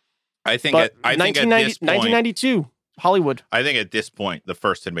 I think at this point, 1992 Hollywood. I think at this point the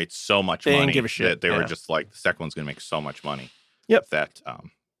first had made so much money didn't give a shit. That they were just the second one's going to make so much money. Yep. That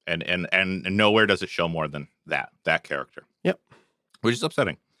and nowhere does it show more than that character. Yep. Which is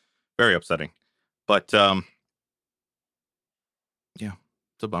upsetting. Very upsetting. But yeah,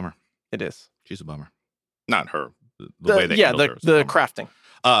 it's a bummer. It is. She's a bummer. Not her. The way they handled her. The crafting.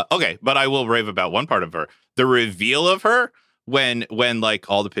 Okay, but I will rave about one part of her. The reveal of her when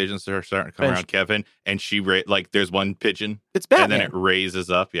all the pigeons are starting to come around Kevin and she there's one pigeon. It's Batman. And then it raises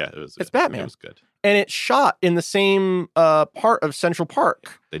up. Yeah, it's Batman. It was good. And it's shot in the same part of Central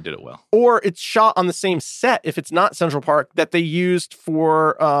Park. They did it well. Or it's shot on the same set, if it's not Central Park, that they used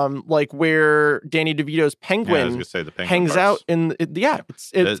for where Danny DeVito's penguin hangs out in.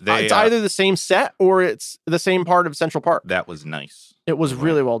 It's either the same set or it's the same part of Central Park. That was nice. It was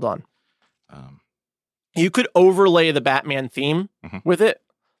really well done. You could overlay the Batman theme with it.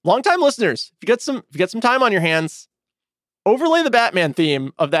 Longtime listeners, if you get some time on your hands, overlay the Batman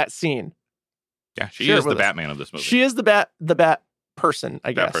theme of that scene. Yeah, she is the Batman of this movie. She is the bat person,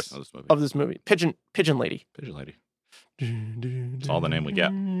 I guess. Bat person of this movie. Pigeon lady. Pigeon lady. That's all the name we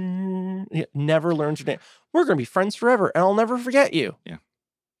get. Yeah, never learns her name. We're going to be friends forever, and I'll never forget you. Yeah.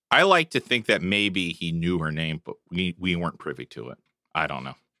 I like to think that maybe he knew her name, but we weren't privy to it. I don't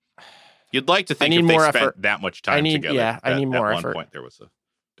know. You'd like to think if they spent that much time together. Yeah, I need more effort. At one point, there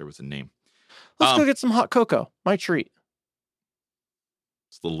was a name. Let's go get some hot cocoa. My treat.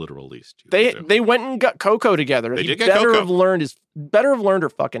 It's the literal least. They went and got Coco together. They did get Coco. Better have learned her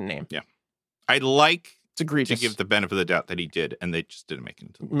fucking name. Yeah, I'd like to give the benefit of the doubt that he did, and they just didn't make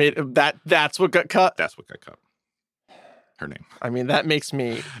it into that's what got cut. That's what got cut. Her name. I mean, that makes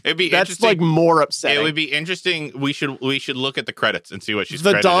me. It'd be that's more upsetting. It would be interesting. We should look at the credits and see what she's.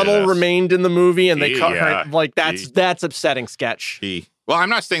 The Donald remained in the movie, and they cut her. That's upsetting. Sketch. Well, I'm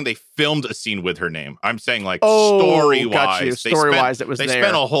not saying they filmed a scene with her name. I'm saying story-wise. Story-wise, it was there. They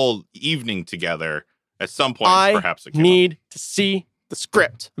spent a whole evening together at some point. Perhaps I need to see the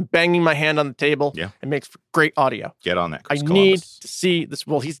script. I'm banging my hand on the table. Yeah. It makes for great audio. Get on that, Chris Columbus. Need to see this.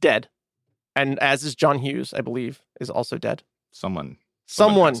 Well, he's dead. And as is John Hughes, I believe, is also dead. Someone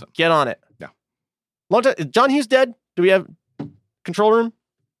Someone pass it. get on it. Yeah. Long time. Is John Hughes dead? Do we have control room?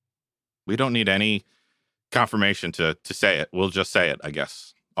 We don't need any confirmation to say it. We'll just say it, I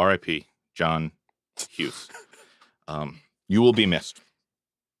guess. R.I.P. John Hughes. You will be missed.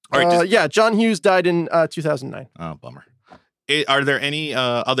 All right. Yeah, John Hughes died in 2009. Oh, bummer. Are there any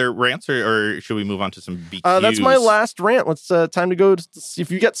other rants, or should we move on to some BQs? That's my last rant. Let's time to go to see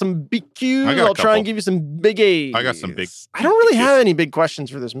if you get some BQs. I'll try and give you some big A's. I got some big. I don't really have any big questions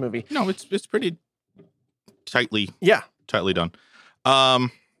for this movie. No, it's pretty tightly done.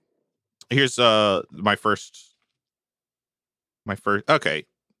 Here's my first. Okay.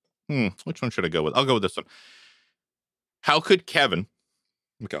 Which one should I go with? I'll go with this one. How could Kevin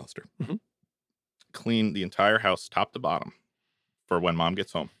McAllister clean the entire house top to bottom for when mom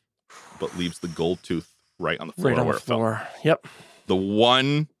gets home, but leaves the gold tooth right on the floor where it fell? Yep. The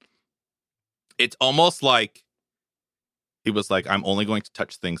one, it's almost like he was like, I'm only going to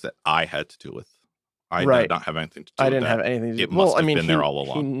touch things that I had to do with. I did not have anything to do with I didn't have anything to do with it. Must have been there all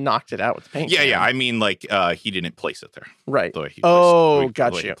along. He knocked it out with the paint. Yeah. I mean, like, he didn't place it there. Right.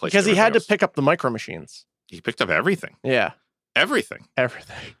 Gotcha. Because he had to pick up the micro machines. He picked up everything. Yeah. Everything.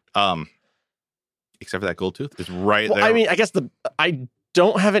 Except for that gold tooth is right there. I mean, I guess I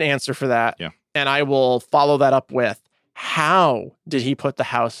don't have an answer for that. Yeah. And I will follow that up with, how did he put the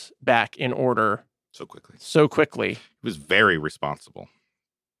house back in order so quickly? He was very responsible.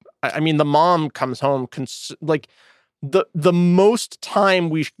 I mean, the mom comes home, like the most time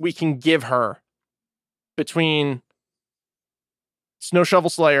we can give her between Snow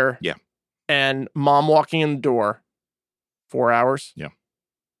Shovel Slayer and mom walking in the door, 4 hours. Yeah.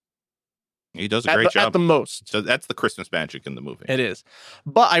 He does a great job. At the most. So that's the Christmas magic in the movie. It is.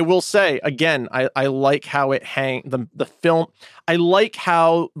 But I will say, again, I like how it the film. I like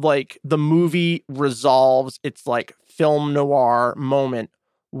how, like, the movie resolves its, like, film noir moment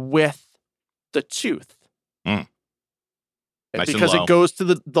with the tooth. Nice because it goes to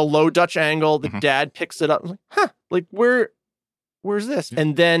the low Dutch angle. The dad picks it up. I'm like, like, where's this?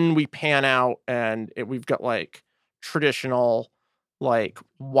 And then we pan out and we've got, like, traditional, like,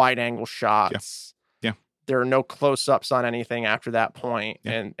 wide angle shots. Yeah. There are no close-ups on anything after that point.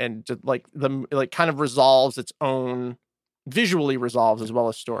 And just, like, kind of resolves its own, visually resolves as well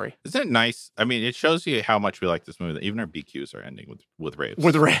as story. Isn't it nice? I mean, it shows you how much we like this movie that even our BQs are ending with raves.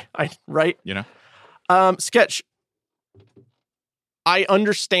 Right? You know? Sketch. I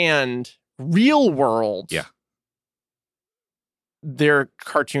understand real world. Yeah. They're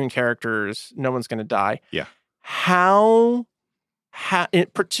cartoon characters. No one's going to die. Yeah.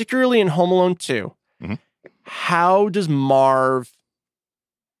 Particularly in Home Alone 2, how does Marv,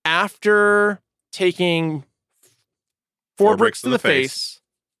 after taking four bricks to the face,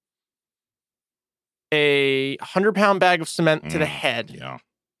 a 100-pound bag of cement to the head? Yeah,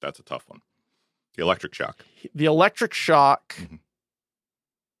 that's a tough one. The electric shock.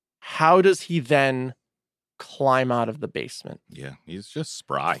 How does he then climb out of the basement? Yeah, he's just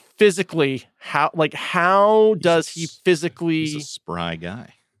spry. Physically, how does he physically? He's a spry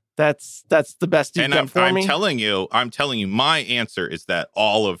guy. That's the best you've done for me. I'm telling you, my answer is that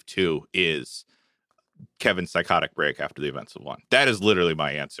all of 2 is Kevin's psychotic break after the events of 1. That is literally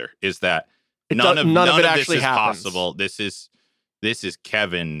my answer. Is that none of it actually is possible. This is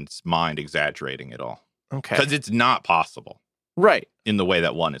Kevin's mind exaggerating it all. Okay, because it's not possible, right? In the way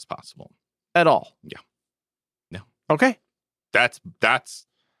that 1 is possible at all. Yeah. No. Okay. That's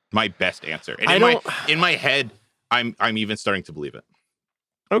my best answer. And in my head, I'm even starting to believe it.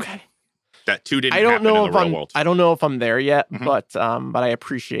 Okay. That 2 didn't happen in the real world. I don't know if I'm there yet, but I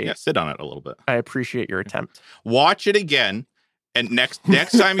appreciate. Yeah, sit on it a little bit. I appreciate your attempt. Watch it again, and next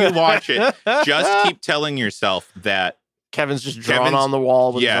time you watch it, just keep telling yourself that Kevin's just drawn on the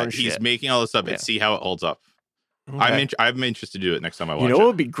wall with his own he's shit. making all this up and see how it holds up. Okay. I'm interested to do it next time I watch it. You know what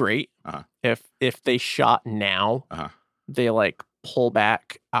would be great? If they shot now, they, like, pull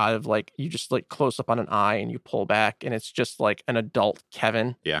back out of, like, you just, like, close up on an eye and you pull back and it's just like an adult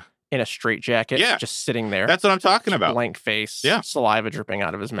Kevin in a straitjacket just sitting there. That's what I'm talking about. Blank face, saliva dripping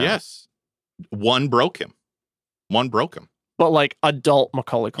out of his mouth. Yes. One broke him. But, like, adult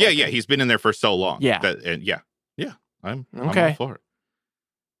Macaulay Culkin. Yeah, he's been in there for so long. Yeah. I'm all for it.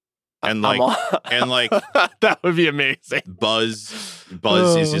 And like that would be amazing. Buzz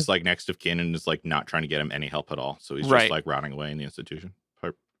is his, like, next of kin and is, like, not trying to get him any help at all. So he's just, like, rotting away in the institution.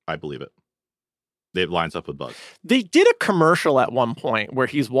 I believe it. It lines up with Buzz. They did a commercial at one point where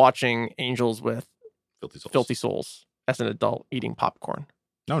he's watching Angels with Filthy Souls as an adult eating popcorn.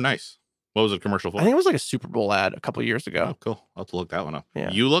 Oh, nice. What was the commercial for? I think it was like a Super Bowl ad a couple of years ago. Oh, cool. I'll have to look that one up.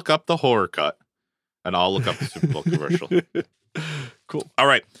 Yeah. You look up the horror cut and I'll look up the Super Bowl commercial. Cool. All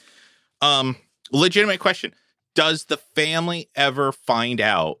right. Legitimate question. Does the family ever find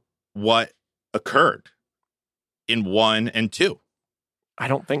out what occurred in 1 and 2? I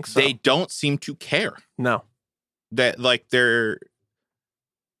don't think so. They don't seem to care. No. That like there's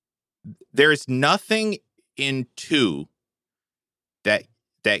nothing in 2 that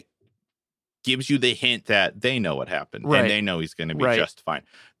gives you the hint that they know what happened Right. and they know he's going to be Right. just fine.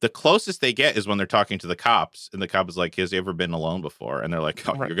 The closest they get is when they're talking to the cops, and the cop is like, "Has he ever been alone before?" And they're like,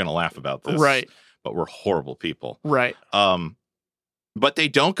 "Oh, Right. you're going to laugh about this, Right. but we're horrible people." Right. But they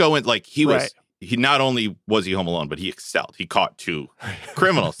don't go in like he was. Right. He not only was he home alone, but he excelled. He caught 2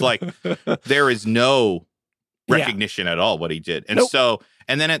 criminals. Like there is no Yeah. recognition at all what he did. And Nope. so,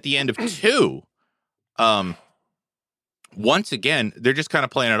 and then at the end of 2, once again, they're just kind of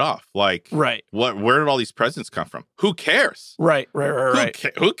playing it off. Like, Right. where did all these presents come from? Who cares? Right. Right.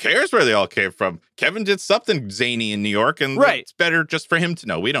 Who cares where they all came from? Kevin did something zany in New York, and Right. it's better just for him to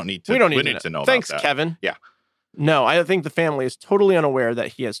know. We don't need to. We don't need to know. Thanks, about that. Kevin. Yeah. No, I think the family is totally unaware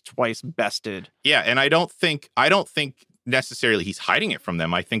that he has twice bested. Yeah, and I don't think necessarily he's hiding it from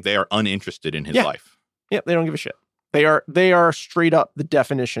them. I think they are uninterested in his Yeah. life. Yeah, they don't give a shit. They are straight up the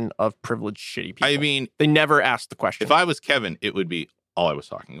definition of privileged shitty people. I mean, they never ask the question. if I was Kevin, it would be all I was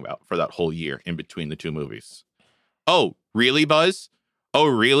talking about for that whole year in between the 2 movies. Oh, really, Buzz? Oh,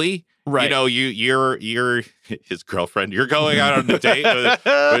 really? Right. You know, you're his girlfriend. You're going out on a date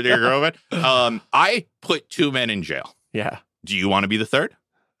with your girlfriend. I put 2 men in jail. Yeah. Do you want to be the third?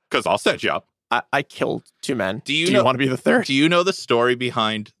 Because I'll set you up. I killed 2 men. Do you Do know- you want to be the third? Do you know the story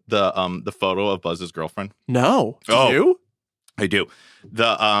behind the photo of Buzz's girlfriend? No. Do Oh. you? I do.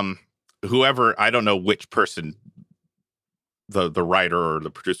 The whoever, I don't know which person, the writer or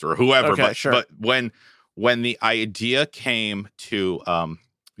the producer or whoever, Okay, but sure. but when the idea came to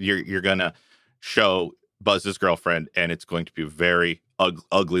you're gonna show Buzz's girlfriend and it's going to be a very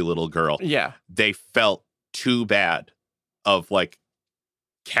ugly little girl, Yeah. they felt too bad of like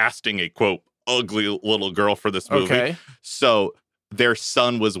casting a quote ugly little girl for this movie. Okay. So their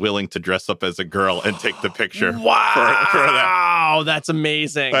son was willing to dress up as a girl and take the picture. Wow. for that. That's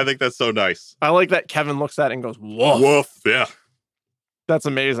amazing. I think that's so nice. I like that Kevin looks at it and goes, whoa. Woof. Yeah. That's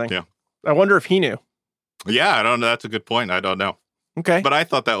amazing. Yeah. I wonder if he knew. Yeah, I don't know. That's a good point. I don't know. Okay. But I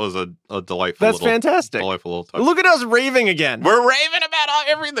thought that was a delightful That's fantastic. delightful little touch. Look at us raving again. We're raving about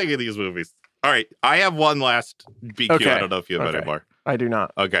everything in these movies. All right. I have one last BQ. Okay. I don't know if you have any more. I do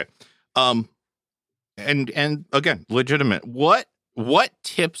not. Okay. And again, legitimate. What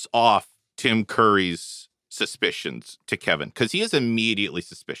tips off Tim Curry's suspicions to Kevin? Because he is immediately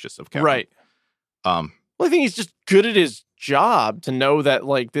suspicious of Kevin. Right. Well, I think he's just good at his job to know that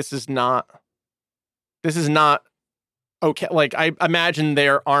like this is not okay. Like I imagine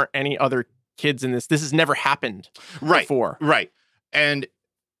there aren't any other kids in this. This has never happened before. Right. And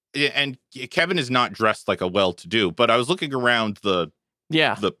Kevin is not dressed like a well-to-do, but I was looking around the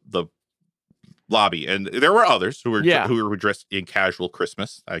lobby, and there were others who were dressed in casual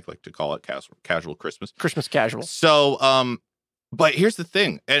Christmas. I like to call it casual Christmas. Christmas casual. So, but here's the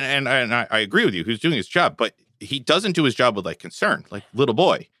thing, and I agree with you. He's doing his job, but he doesn't do his job with like concern, like little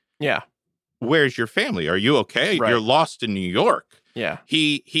boy. Yeah. Where's your family? Are you okay? Right. You're lost in New York. Yeah.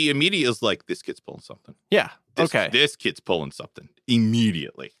 He immediately is like, this kid's pulling something. Yeah. Okay. This kid's pulling something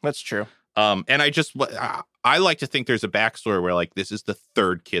immediately. That's true. And I like to think there's a backstory where like this is the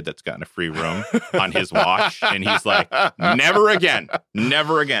third kid that's gotten a free room on his watch, and he's like, never again.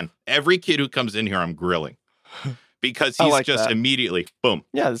 Every kid who comes in here, I'm grilling, because he's like just that. immediately boom.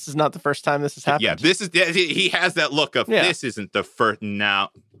 Yeah, this is not the first time this has happened. Yeah, he has that look of this isn't the first. Now,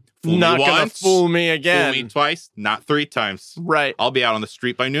 fool Not me gonna once, fool me again. fool me twice, not 3 times. Right. I'll be out on the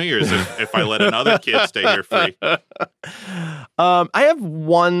street by New Year's if I let another kid stay here free. I have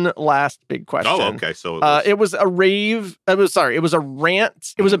one last big question. Oh, okay. So it was a rave. It was a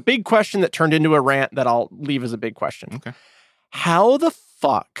rant. It was a big question that turned into a rant that I'll leave as a big question. Okay. How the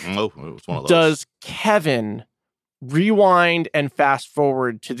fuck it was one of those. does Kevin rewind and fast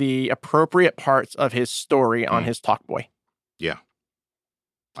forward to the appropriate parts of his story on his Talkboy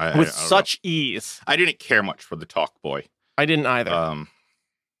I with don't such ease? I didn't care much for the Talk Boy. I didn't either.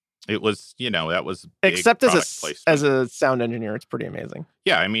 It was, that was big Except product placement. as a sound engineer, it's pretty amazing.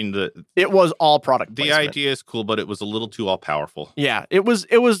 Yeah, I mean It was all product the placement. idea is cool, but it was a little too all powerful. Yeah, it was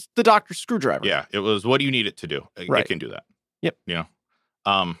the Dr. Screwdriver. Yeah, it was. What do you need it to do? Right. It can do that. Yep. Yeah,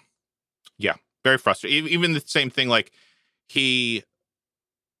 very frustrating. Even the same thing, like you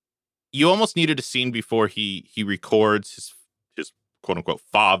almost needed a scene before he records his quote unquote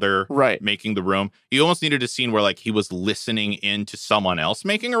father Right. making the room. You almost needed a scene where like he was listening in to someone else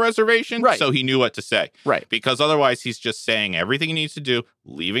making a reservation, Right. so he knew what to say. Right. Because otherwise he's just saying everything he needs to do,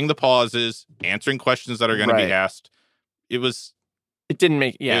 leaving the pauses, answering questions that are going to be asked. It didn't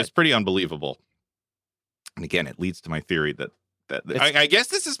make it was pretty unbelievable. And again, it leads to my theory that I guess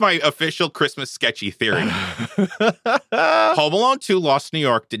this is my official Christmas sketchy theory. Home Alone 2 Lost New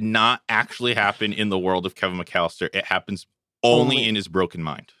York did not actually happen in the world of Kevin McAllister. It happens only in his broken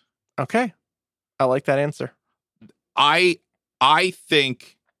mind. Okay. I like that answer. I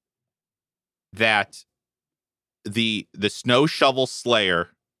think that the snow shovel slayer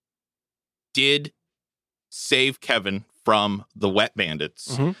did save Kevin from the wet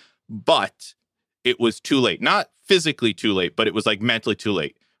bandits, but it was too late. Not physically too late, but it was like mentally too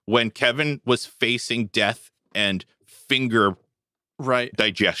late. When Kevin was facing death and finger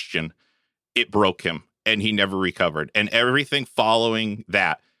digestion, it broke him and he never recovered. And everything following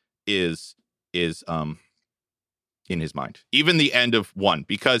that is in his mind. Even the end of 1,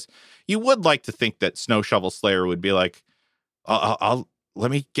 because you would like to think that Snow Shovel Slayer would be like, I'll let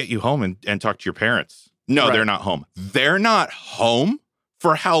me get you home and talk to your parents. No, they're not home. They're not home?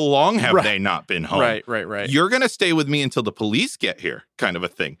 For how long have they not been home? Right. You're going to stay with me until the police get here, kind of a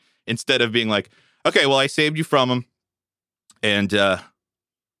thing. Instead of being like, okay, well, I saved you from them. And, all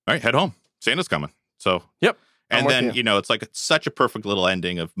right, head home. Santa's coming. So, yep. And then, it's like such a perfect little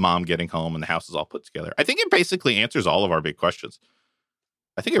ending of mom getting home and the house is all put together. I think it basically answers all of our big questions.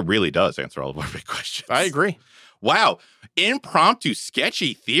 I think it really does answer all of our big questions. I agree. Wow. Impromptu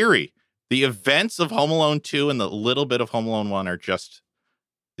sketchy theory. The events of Home Alone 2 and the little bit of Home Alone 1 are just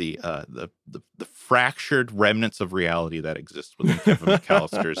the fractured remnants of reality that exist within Kevin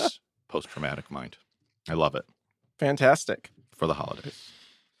McAllister's post-traumatic mind. I love it. Fantastic. For the holidays.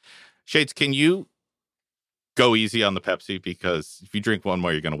 Shades, can you go easy on the Pepsi? Because if you drink one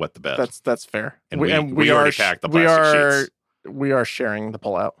more, you're going to wet the bed. That's fair. And we already packed the plastic sheets. We are sharing the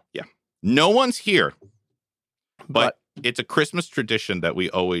pullout. Yeah. No one's here. But it's a Christmas tradition that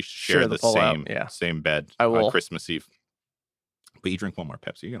we always share the same bed on Christmas Eve. But you drink one more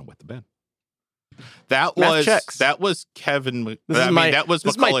Pepsi, you're gonna wet the bed. That was Kevin. That was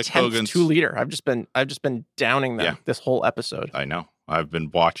Macaulay Culkin's 2-liter. I've just been downing them this whole episode. I know. I've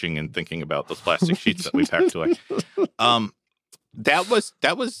been watching and thinking about those plastic sheets that we packed away. That was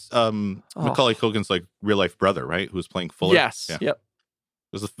Macaulay Culkin's like real life brother, right? Who was playing Fuller. Yes. Yeah. Yep.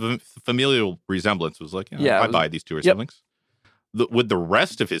 It was a familial resemblance. It was like, I buy these two are siblings. With the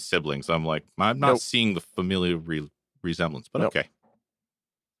rest of his siblings, I'm like, I'm not seeing the familial resemblance, but okay.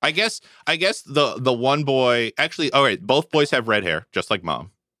 I guess the one boy actually. All right, both boys have red hair, just like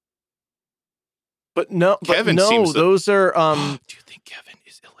mom. But no, Kevin seems those are. Do you think Kevin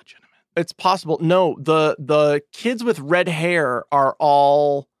is illegitimate? It's possible. No, the kids with red hair are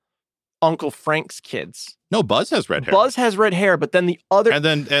all Uncle Frank's kids. No, Buzz has red hair. Buzz has red hair, but then the other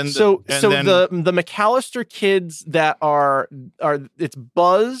the McAllister kids that are it's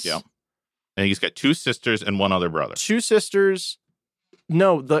Buzz. Yeah, and he's got 2 sisters and 1 other brother. 2 sisters.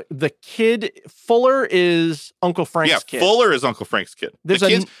 No, the kid Fuller is Uncle Frank's kid. Yeah, Fuller is Uncle Frank's kid.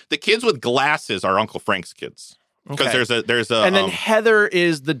 The kids with glasses are Uncle Frank's kids. Because there's a and then Heather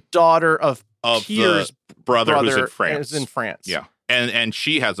is the daughter of Peter's brother who's in France. Is in France. Yeah, and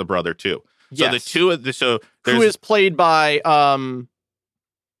she has a brother too. So the two of the who is played by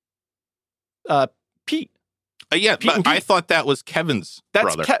Pete. But I thought that was Kevin's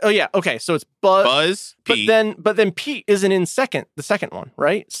brother. Okay. So it's Buzz, Pete. But then Pete isn't in the second one,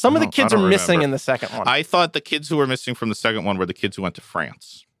 right? Some of the kids are missing in the second one. I thought the kids who were missing from the second one were the kids who went to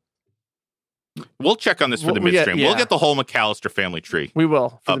France. We'll check on this for the midstream. We'll get the whole McAllister family tree. We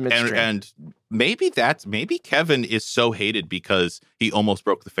will for the midstream. And maybe Kevin is so hated because he almost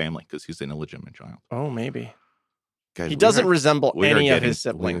broke the family because he's an illegitimate child. Oh, maybe. Guys, he doesn't resemble any of his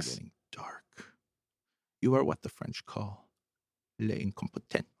siblings. We're getting dark. You are what the French call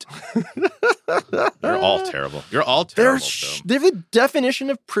l'incompetent. You're all terrible. You're all terrible. They're the definition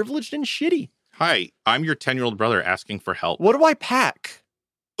of privileged and shitty. Hi, I'm your 10-year-old brother asking for help. What do I pack?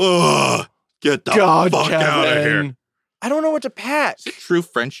 Ugh. Get the fuck out of here. I don't know what to pack. Is it true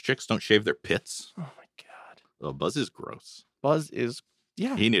French chicks don't shave their pits? Oh, my God. Oh, Buzz is gross. Buzz is,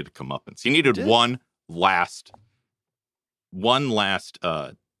 yeah. He needed comeuppance. He needed one last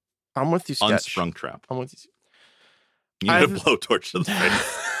I'm with you, Sketch. Unsprung trap. I'm with you. You need a blowtorch to the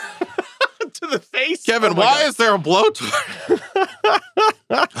face. To the face? Kevin, why is there a blowtorch?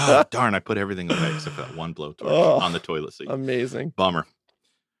 Oh, darn, I put everything away except for that one blowtorch on the toilet seat. Amazing. Bummer.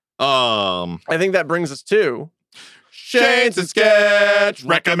 I think that brings us to Shades and Sketch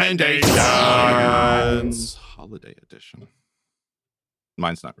recommendations. Holiday edition.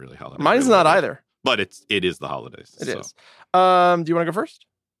 Mine's not really holiday. Mine's not either. But it is the holidays. It is. Do you want to go first?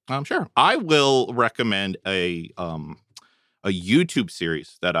 Sure. I will recommend a YouTube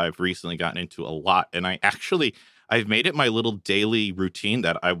series that I've recently gotten into a lot, and I've made it my little daily routine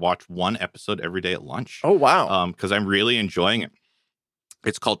that I watch one episode every day at lunch. Oh wow! Because I'm really enjoying it.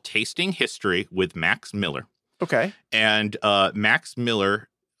 It's called Tasting History with Max Miller. Okay. And Max Miller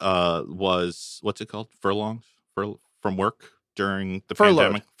was, what's it called? Furlongs from work during the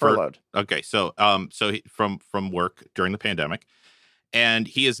pandemic. Furloughed. Okay, so he, from work during the pandemic, and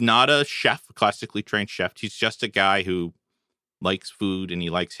he is not a chef, classically trained chef. He's just a guy who likes food and he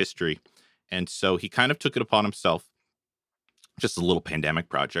likes history, and so he kind of took it upon himself, just a little pandemic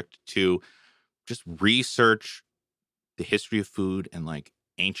project, to just research the history of food and like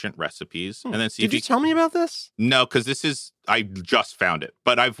ancient recipes, and then see. Did you tell me about this? No, because I just found it,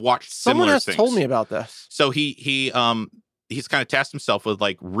 but I've watched similar Someone has things. told me about this. So he's kind of tasked himself with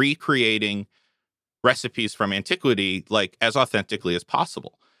like recreating recipes from antiquity like as authentically as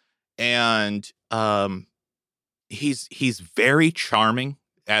possible, and he's very charming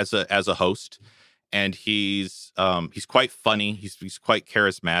as a host, and he's quite funny. He's quite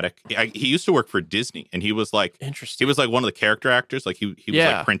charismatic. He used to work for Disney, and he was like Interesting. He was like one of the character actors. Like he was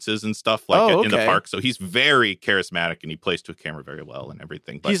like princes and stuff like in the park. So he's very charismatic, and he plays to a camera very well and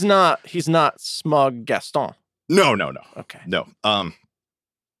everything. But he's not smug Gaston. No. Okay. No. And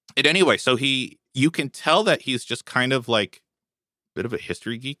anyway, so you can tell that he's just kind of like a bit of a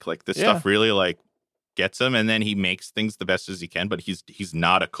history geek. Like this stuff really like gets him, and then he makes things the best as he can, but he's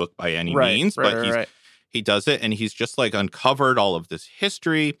not a cook by any means, but he does it, and he's just like uncovered all of this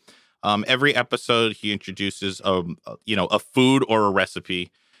history. Every episode he introduces a food or a recipe,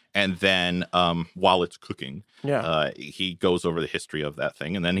 and then while it's cooking, he goes over the history of that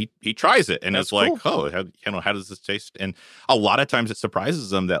thing, and then he tries it, and it's like, cool. How does this taste? And a lot of times it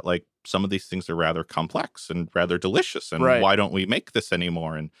surprises them that like some of these things are rather complex and rather delicious, and why don't we make this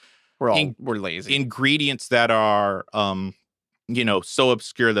anymore? And we're lazy. Ingredients that are so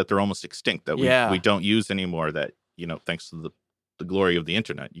obscure that they're almost extinct, that we don't use anymore, that thanks to the glory of the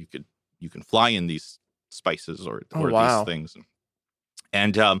internet, you can fly in these spices or these things.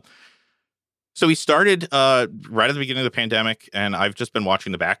 And so he started right at the beginning of the pandemic, and I've just been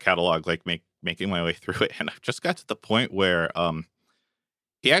watching the back catalog, like making my way through it, and I've just got to the point where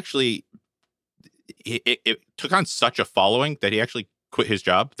he actually it took on such a following that he actually quit his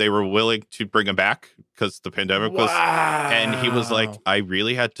job. They were willing to bring him back because the pandemic was, and he was like, I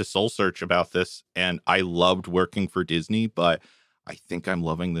really had to soul search about this, and I loved working for Disney, but I think I'm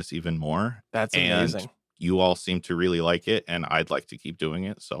loving this even more. That's amazing. And you all seem to really like it, and I'd like to keep doing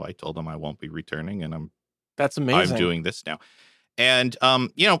it. So I told him I won't be returning, and that's amazing. I'm doing this now. And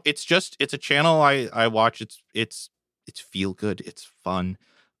it's a channel I watch. It's feel good. It's fun.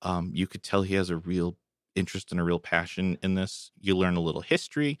 You could tell he has a real interest and a real passion in this. You learn a little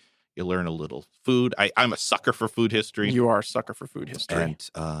history. You learn a little food. I'm a sucker for food history. You are a sucker for food history.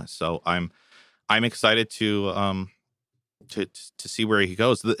 And so I'm excited to see where he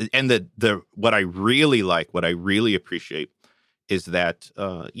goes. And what I really like, what I really appreciate is that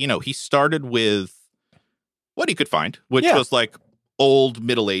he started with what he could find, which was like old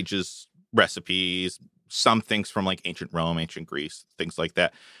Middle Ages recipes, some things from like ancient Rome, ancient Greece, things like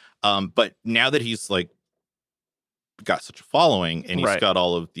that. But now that he's like got such a following, and he's got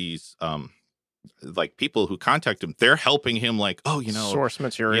all of these like people who contact him, they're helping him like, source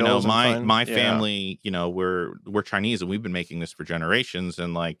materials. My family, we're Chinese, and we've been making this for generations,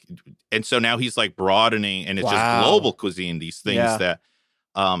 and so now he's like broadening, and it's just global cuisine, these things that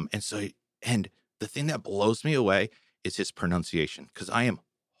and the thing that blows me away is his pronunciation, because I am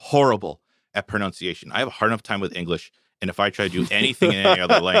horrible at pronunciation. I have a hard enough time with English, and if I try to do anything in any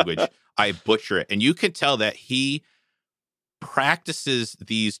other language, I butcher it. And you can tell that he practices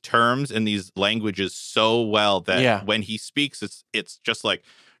these terms and these languages so well that when he speaks, it's just like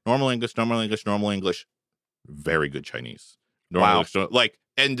normal English, very good Chinese. English,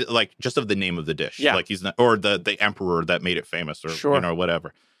 like just of the name of the dish. Like he's not, or the emperor that made it famous, or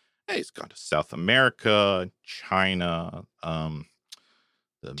whatever. Hey, he's gone to South America, China, the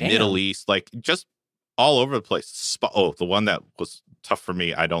Middle East, like just all over the place. The one that was tough for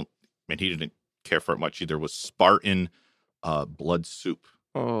me, he didn't care for it much either, was Spartan blood soup.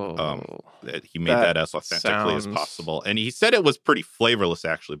 That he made that as authentically as possible, and he said it was pretty flavorless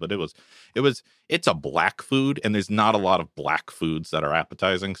actually, but it's a black food, and there's not a lot of black foods that are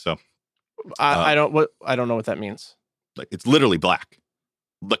appetizing. So I don't know what that means. Like it's literally black.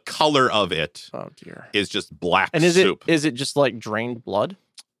 The color of it, is just black soup. Is it just like drained blood?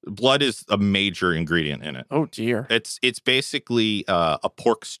 Blood is a major ingredient in it. Oh dear. It's basically a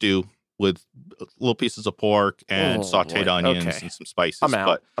pork stew with little pieces of pork and sauteed onions and some spices. I'm out.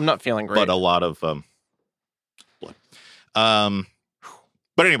 But I'm not feeling great. But a lot of blood.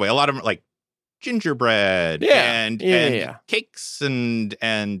 But anyway, a lot of like gingerbread and cakes and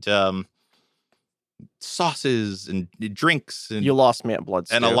sauces and drinks. And you lost me at blood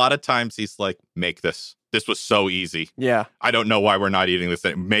stew. And a lot of times he's like, make this. This was so easy. Yeah. I don't know why we're not eating this.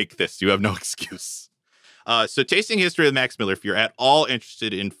 Make this. You have no excuse. So Tasting History with Max Miller, if you're at all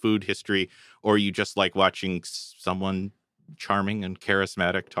interested in food history or you just like watching someone charming and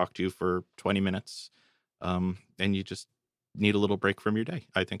charismatic talk to you for 20 minutes and you just need a little break from your day,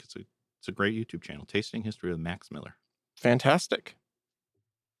 I think it's a great YouTube channel, Tasting History with Max Miller. Fantastic.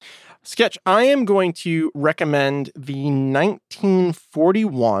 Sketch, I am going to recommend the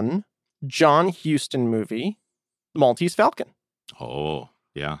 1941 John Huston movie, Maltese Falcon. Oh,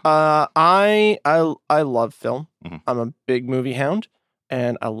 yeah. I love film. Mm-hmm. I'm a big movie hound,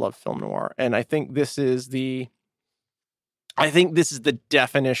 and I love film noir. And I think this is the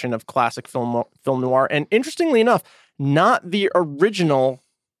definition of classic film noir. And interestingly enough, not the original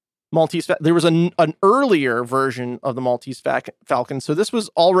Maltese Falcon. There was an earlier version of the Maltese Falcon. So this was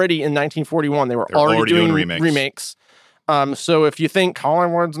already in 1941. They were already doing remakes. So if you think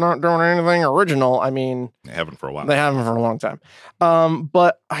Hollywood's not doing anything original, I mean, they haven't for a while. They haven't for a long time.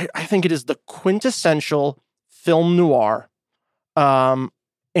 But I think it is the quintessential film noir.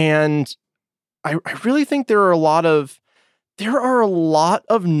 And I really think there are a lot of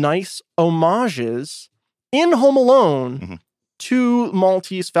nice homages in Home Alone to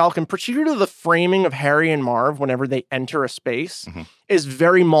Maltese Falcon, particularly the framing of Harry and Marv whenever they enter a space is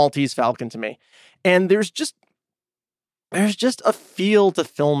very Maltese Falcon to me. And there's just a feel to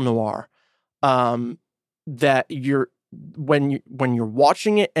film noir that when you're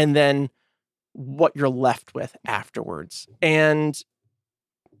watching it and then what you're left with afterwards. And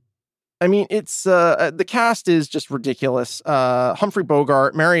I mean, it's the cast is just ridiculous. Humphrey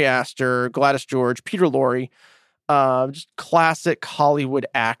Bogart, Mary Astor, Gladys George, Peter Lorre, just classic Hollywood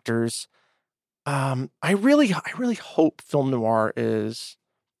actors. I really hope film noir is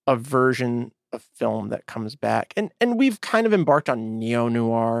a version of film that comes back, and we've kind of embarked on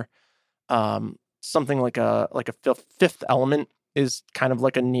neo-noir. Something like a Fifth Element is kind of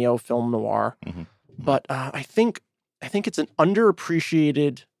like a neo film noir, but I think it's an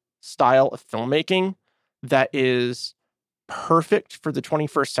underappreciated style of filmmaking that is perfect for the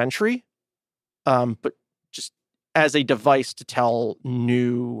 21st century, but just as a device to tell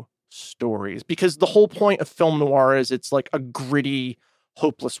new stories, because the whole point of film noir is it's like a gritty,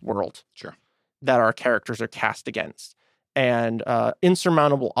 hopeless world. Sure. That our characters are cast against, and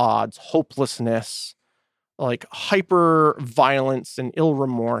insurmountable odds, hopelessness, like hyper violence and ill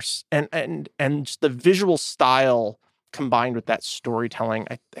remorse, and just the visual style combined with that storytelling.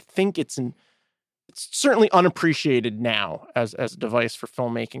 I think it's certainly unappreciated now as a device for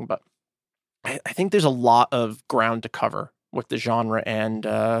filmmaking, but I think there's a lot of ground to cover with the genre and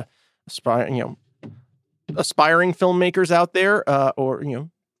aspiring filmmakers out there, or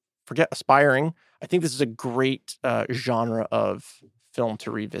forget aspiring. I think this is a great genre of film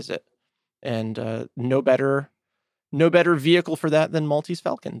to revisit, and no better vehicle for that than Maltese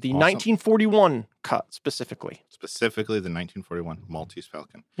Falcon, the 1941 cut specifically. Specifically, the 1941 Maltese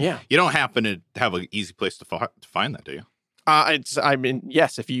Falcon. Yeah, you don't happen to have an easy place to find that, do you?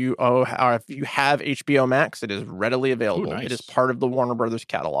 Yes. If you have HBO Max, it is readily available. Ooh, nice. It is part of the Warner Brothers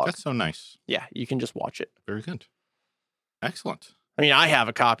catalog. That's so nice. Yeah, you can just watch it. Very good. Excellent. I mean, I have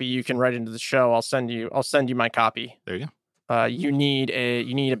a copy. You can write into the show. I'll send you my copy. There you go. You need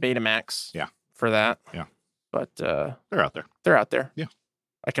a Betamax. Yeah. For that. Yeah. But they're out there. They're out there. Yeah.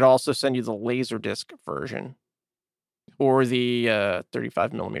 I could also send you the Laserdisc version or the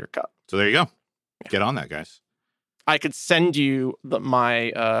 35 millimeter cut. So there you go. Yeah. Get on that, guys. I could send you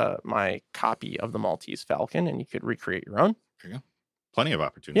my copy of the Maltese Falcon, and you could recreate your own. There you go. Plenty of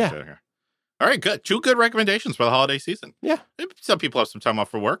opportunities out here. All right, good. 2 good recommendations for the holiday season. Yeah. Some people have some time off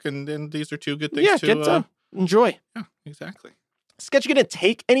for work, and these are 2 good things to get to enjoy. Yeah, exactly. Sketch, you gonna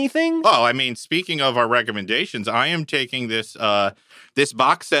take anything? Oh, I mean, speaking of our recommendations, I am taking this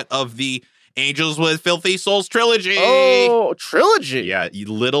box set of the Angels with Filthy Souls trilogy. Oh, trilogy. Yeah,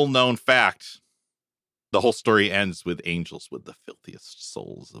 little known fact. The whole story ends with angels with the filthiest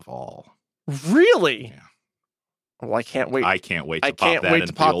souls of all. Really? Yeah. Well, I can't wait. I can't wait to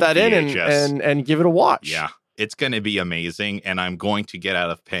pop that in and give it a watch. Yeah, it's going to be amazing, and I'm going to get out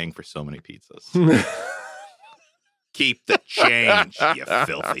of paying for so many pizzas. Keep the change, you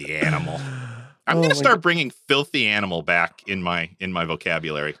filthy animal. I'm Oh going my to start bringing filthy animal back in my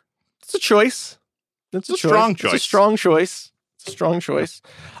vocabulary. It's a choice. It's a strong choice. choice. It's a strong choice. It's a strong choice.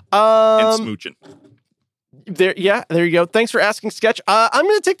 And smooching. There you go. Thanks for asking, Sketch. I'm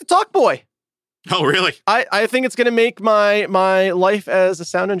going to take the Talk Boy. Oh, really? I think it's going to make my life as a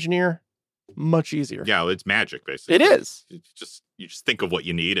sound engineer much easier. Yeah, it's magic, basically. It is. You just think of what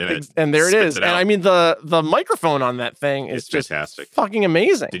you need, and there it is. It and I mean, the microphone on that thing is just fantastic. Fucking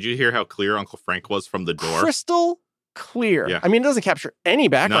amazing. Did you hear how clear Uncle Frank was from the door? Crystal clear. Yeah. I mean, it doesn't capture any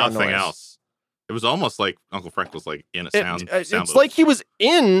background Nothing noise. else. It was almost like Uncle Frank was like in a sound It's booth. like he was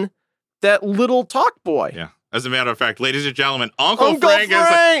in that little Talk Boy. Yeah. As a matter of fact, ladies and gentlemen, Uncle Frank is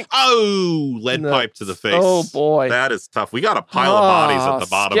like, lead pipe to the face. Oh boy, that is tough. We got a pile of bodies at the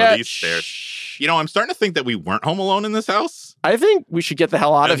bottom of these stairs. You know, I'm starting to think that we weren't home alone in this house. I think we should get the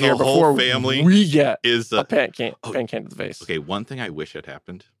hell out of here before family we get is a pan can to the face. Okay, one thing I wish had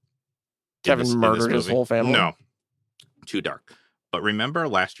happened. Kevin murdered his whole family. No, too dark. But remember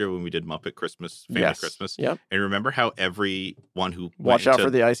last year when we did Muppet Christmas, Family Christmas? Yep. And remember how everyone who watch out for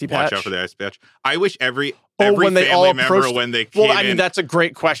the icy patch. Watch out for the icy patch. I wish every when they family all member when they came Well, I mean, in, that's a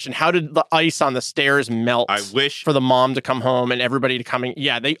great question. How did the ice on the stairs melt? I wish for the mom to come home and everybody to come in.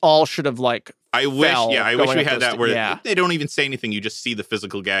 Yeah, they all should have I wish we had that where they don't even say anything. You just see the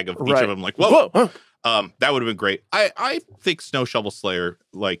physical gag of each of them like, whoa. That would have been great. I think Snow Shovel Slayer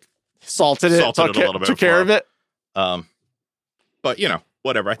salted it a little bit. Took care of it. But you know,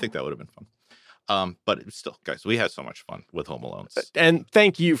 whatever. I think that would have been fun. But it was still, guys, we had so much fun with Home Alone. And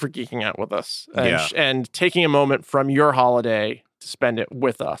thank you for geeking out with us and taking a moment from your holiday to spend it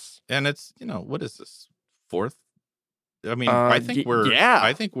with us. And it's, you know, what is this? Fourth? I mean, I think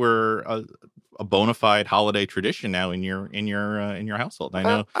we're a bona fide holiday tradition now in your household. I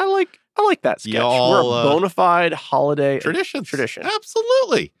know. I like that sketch. We're a bona fide holiday tradition.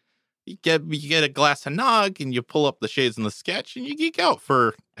 Absolutely. You get a glass of nog and you pull up the shades in the sketch and you geek out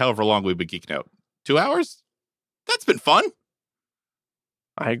for however long we've been geeking out. 2 hours? That's been fun.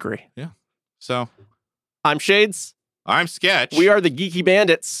 I agree. Yeah. So I'm Shades. I'm Sketch. We are the Geeky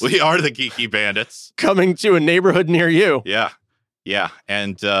Bandits. We are the Geeky Bandits. Coming to a neighborhood near you. Yeah. Yeah.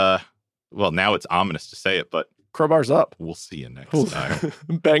 And well, now it's ominous to say it, but crowbar's up. We'll see you next time.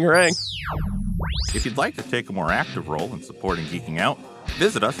 Bangarang. If you'd like to take a more active role in supporting Geeking Out,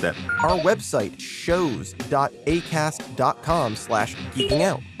 visit us at our website,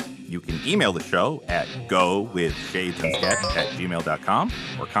 shows.acast.com/geekingout. You can email the show at gowithshadesandsketch@gmail.com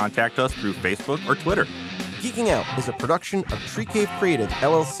or contact us through Facebook or Twitter. Geeking Out is a production of Tree Cave Creative,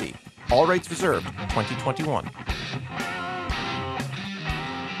 LLC. All rights reserved, 2021.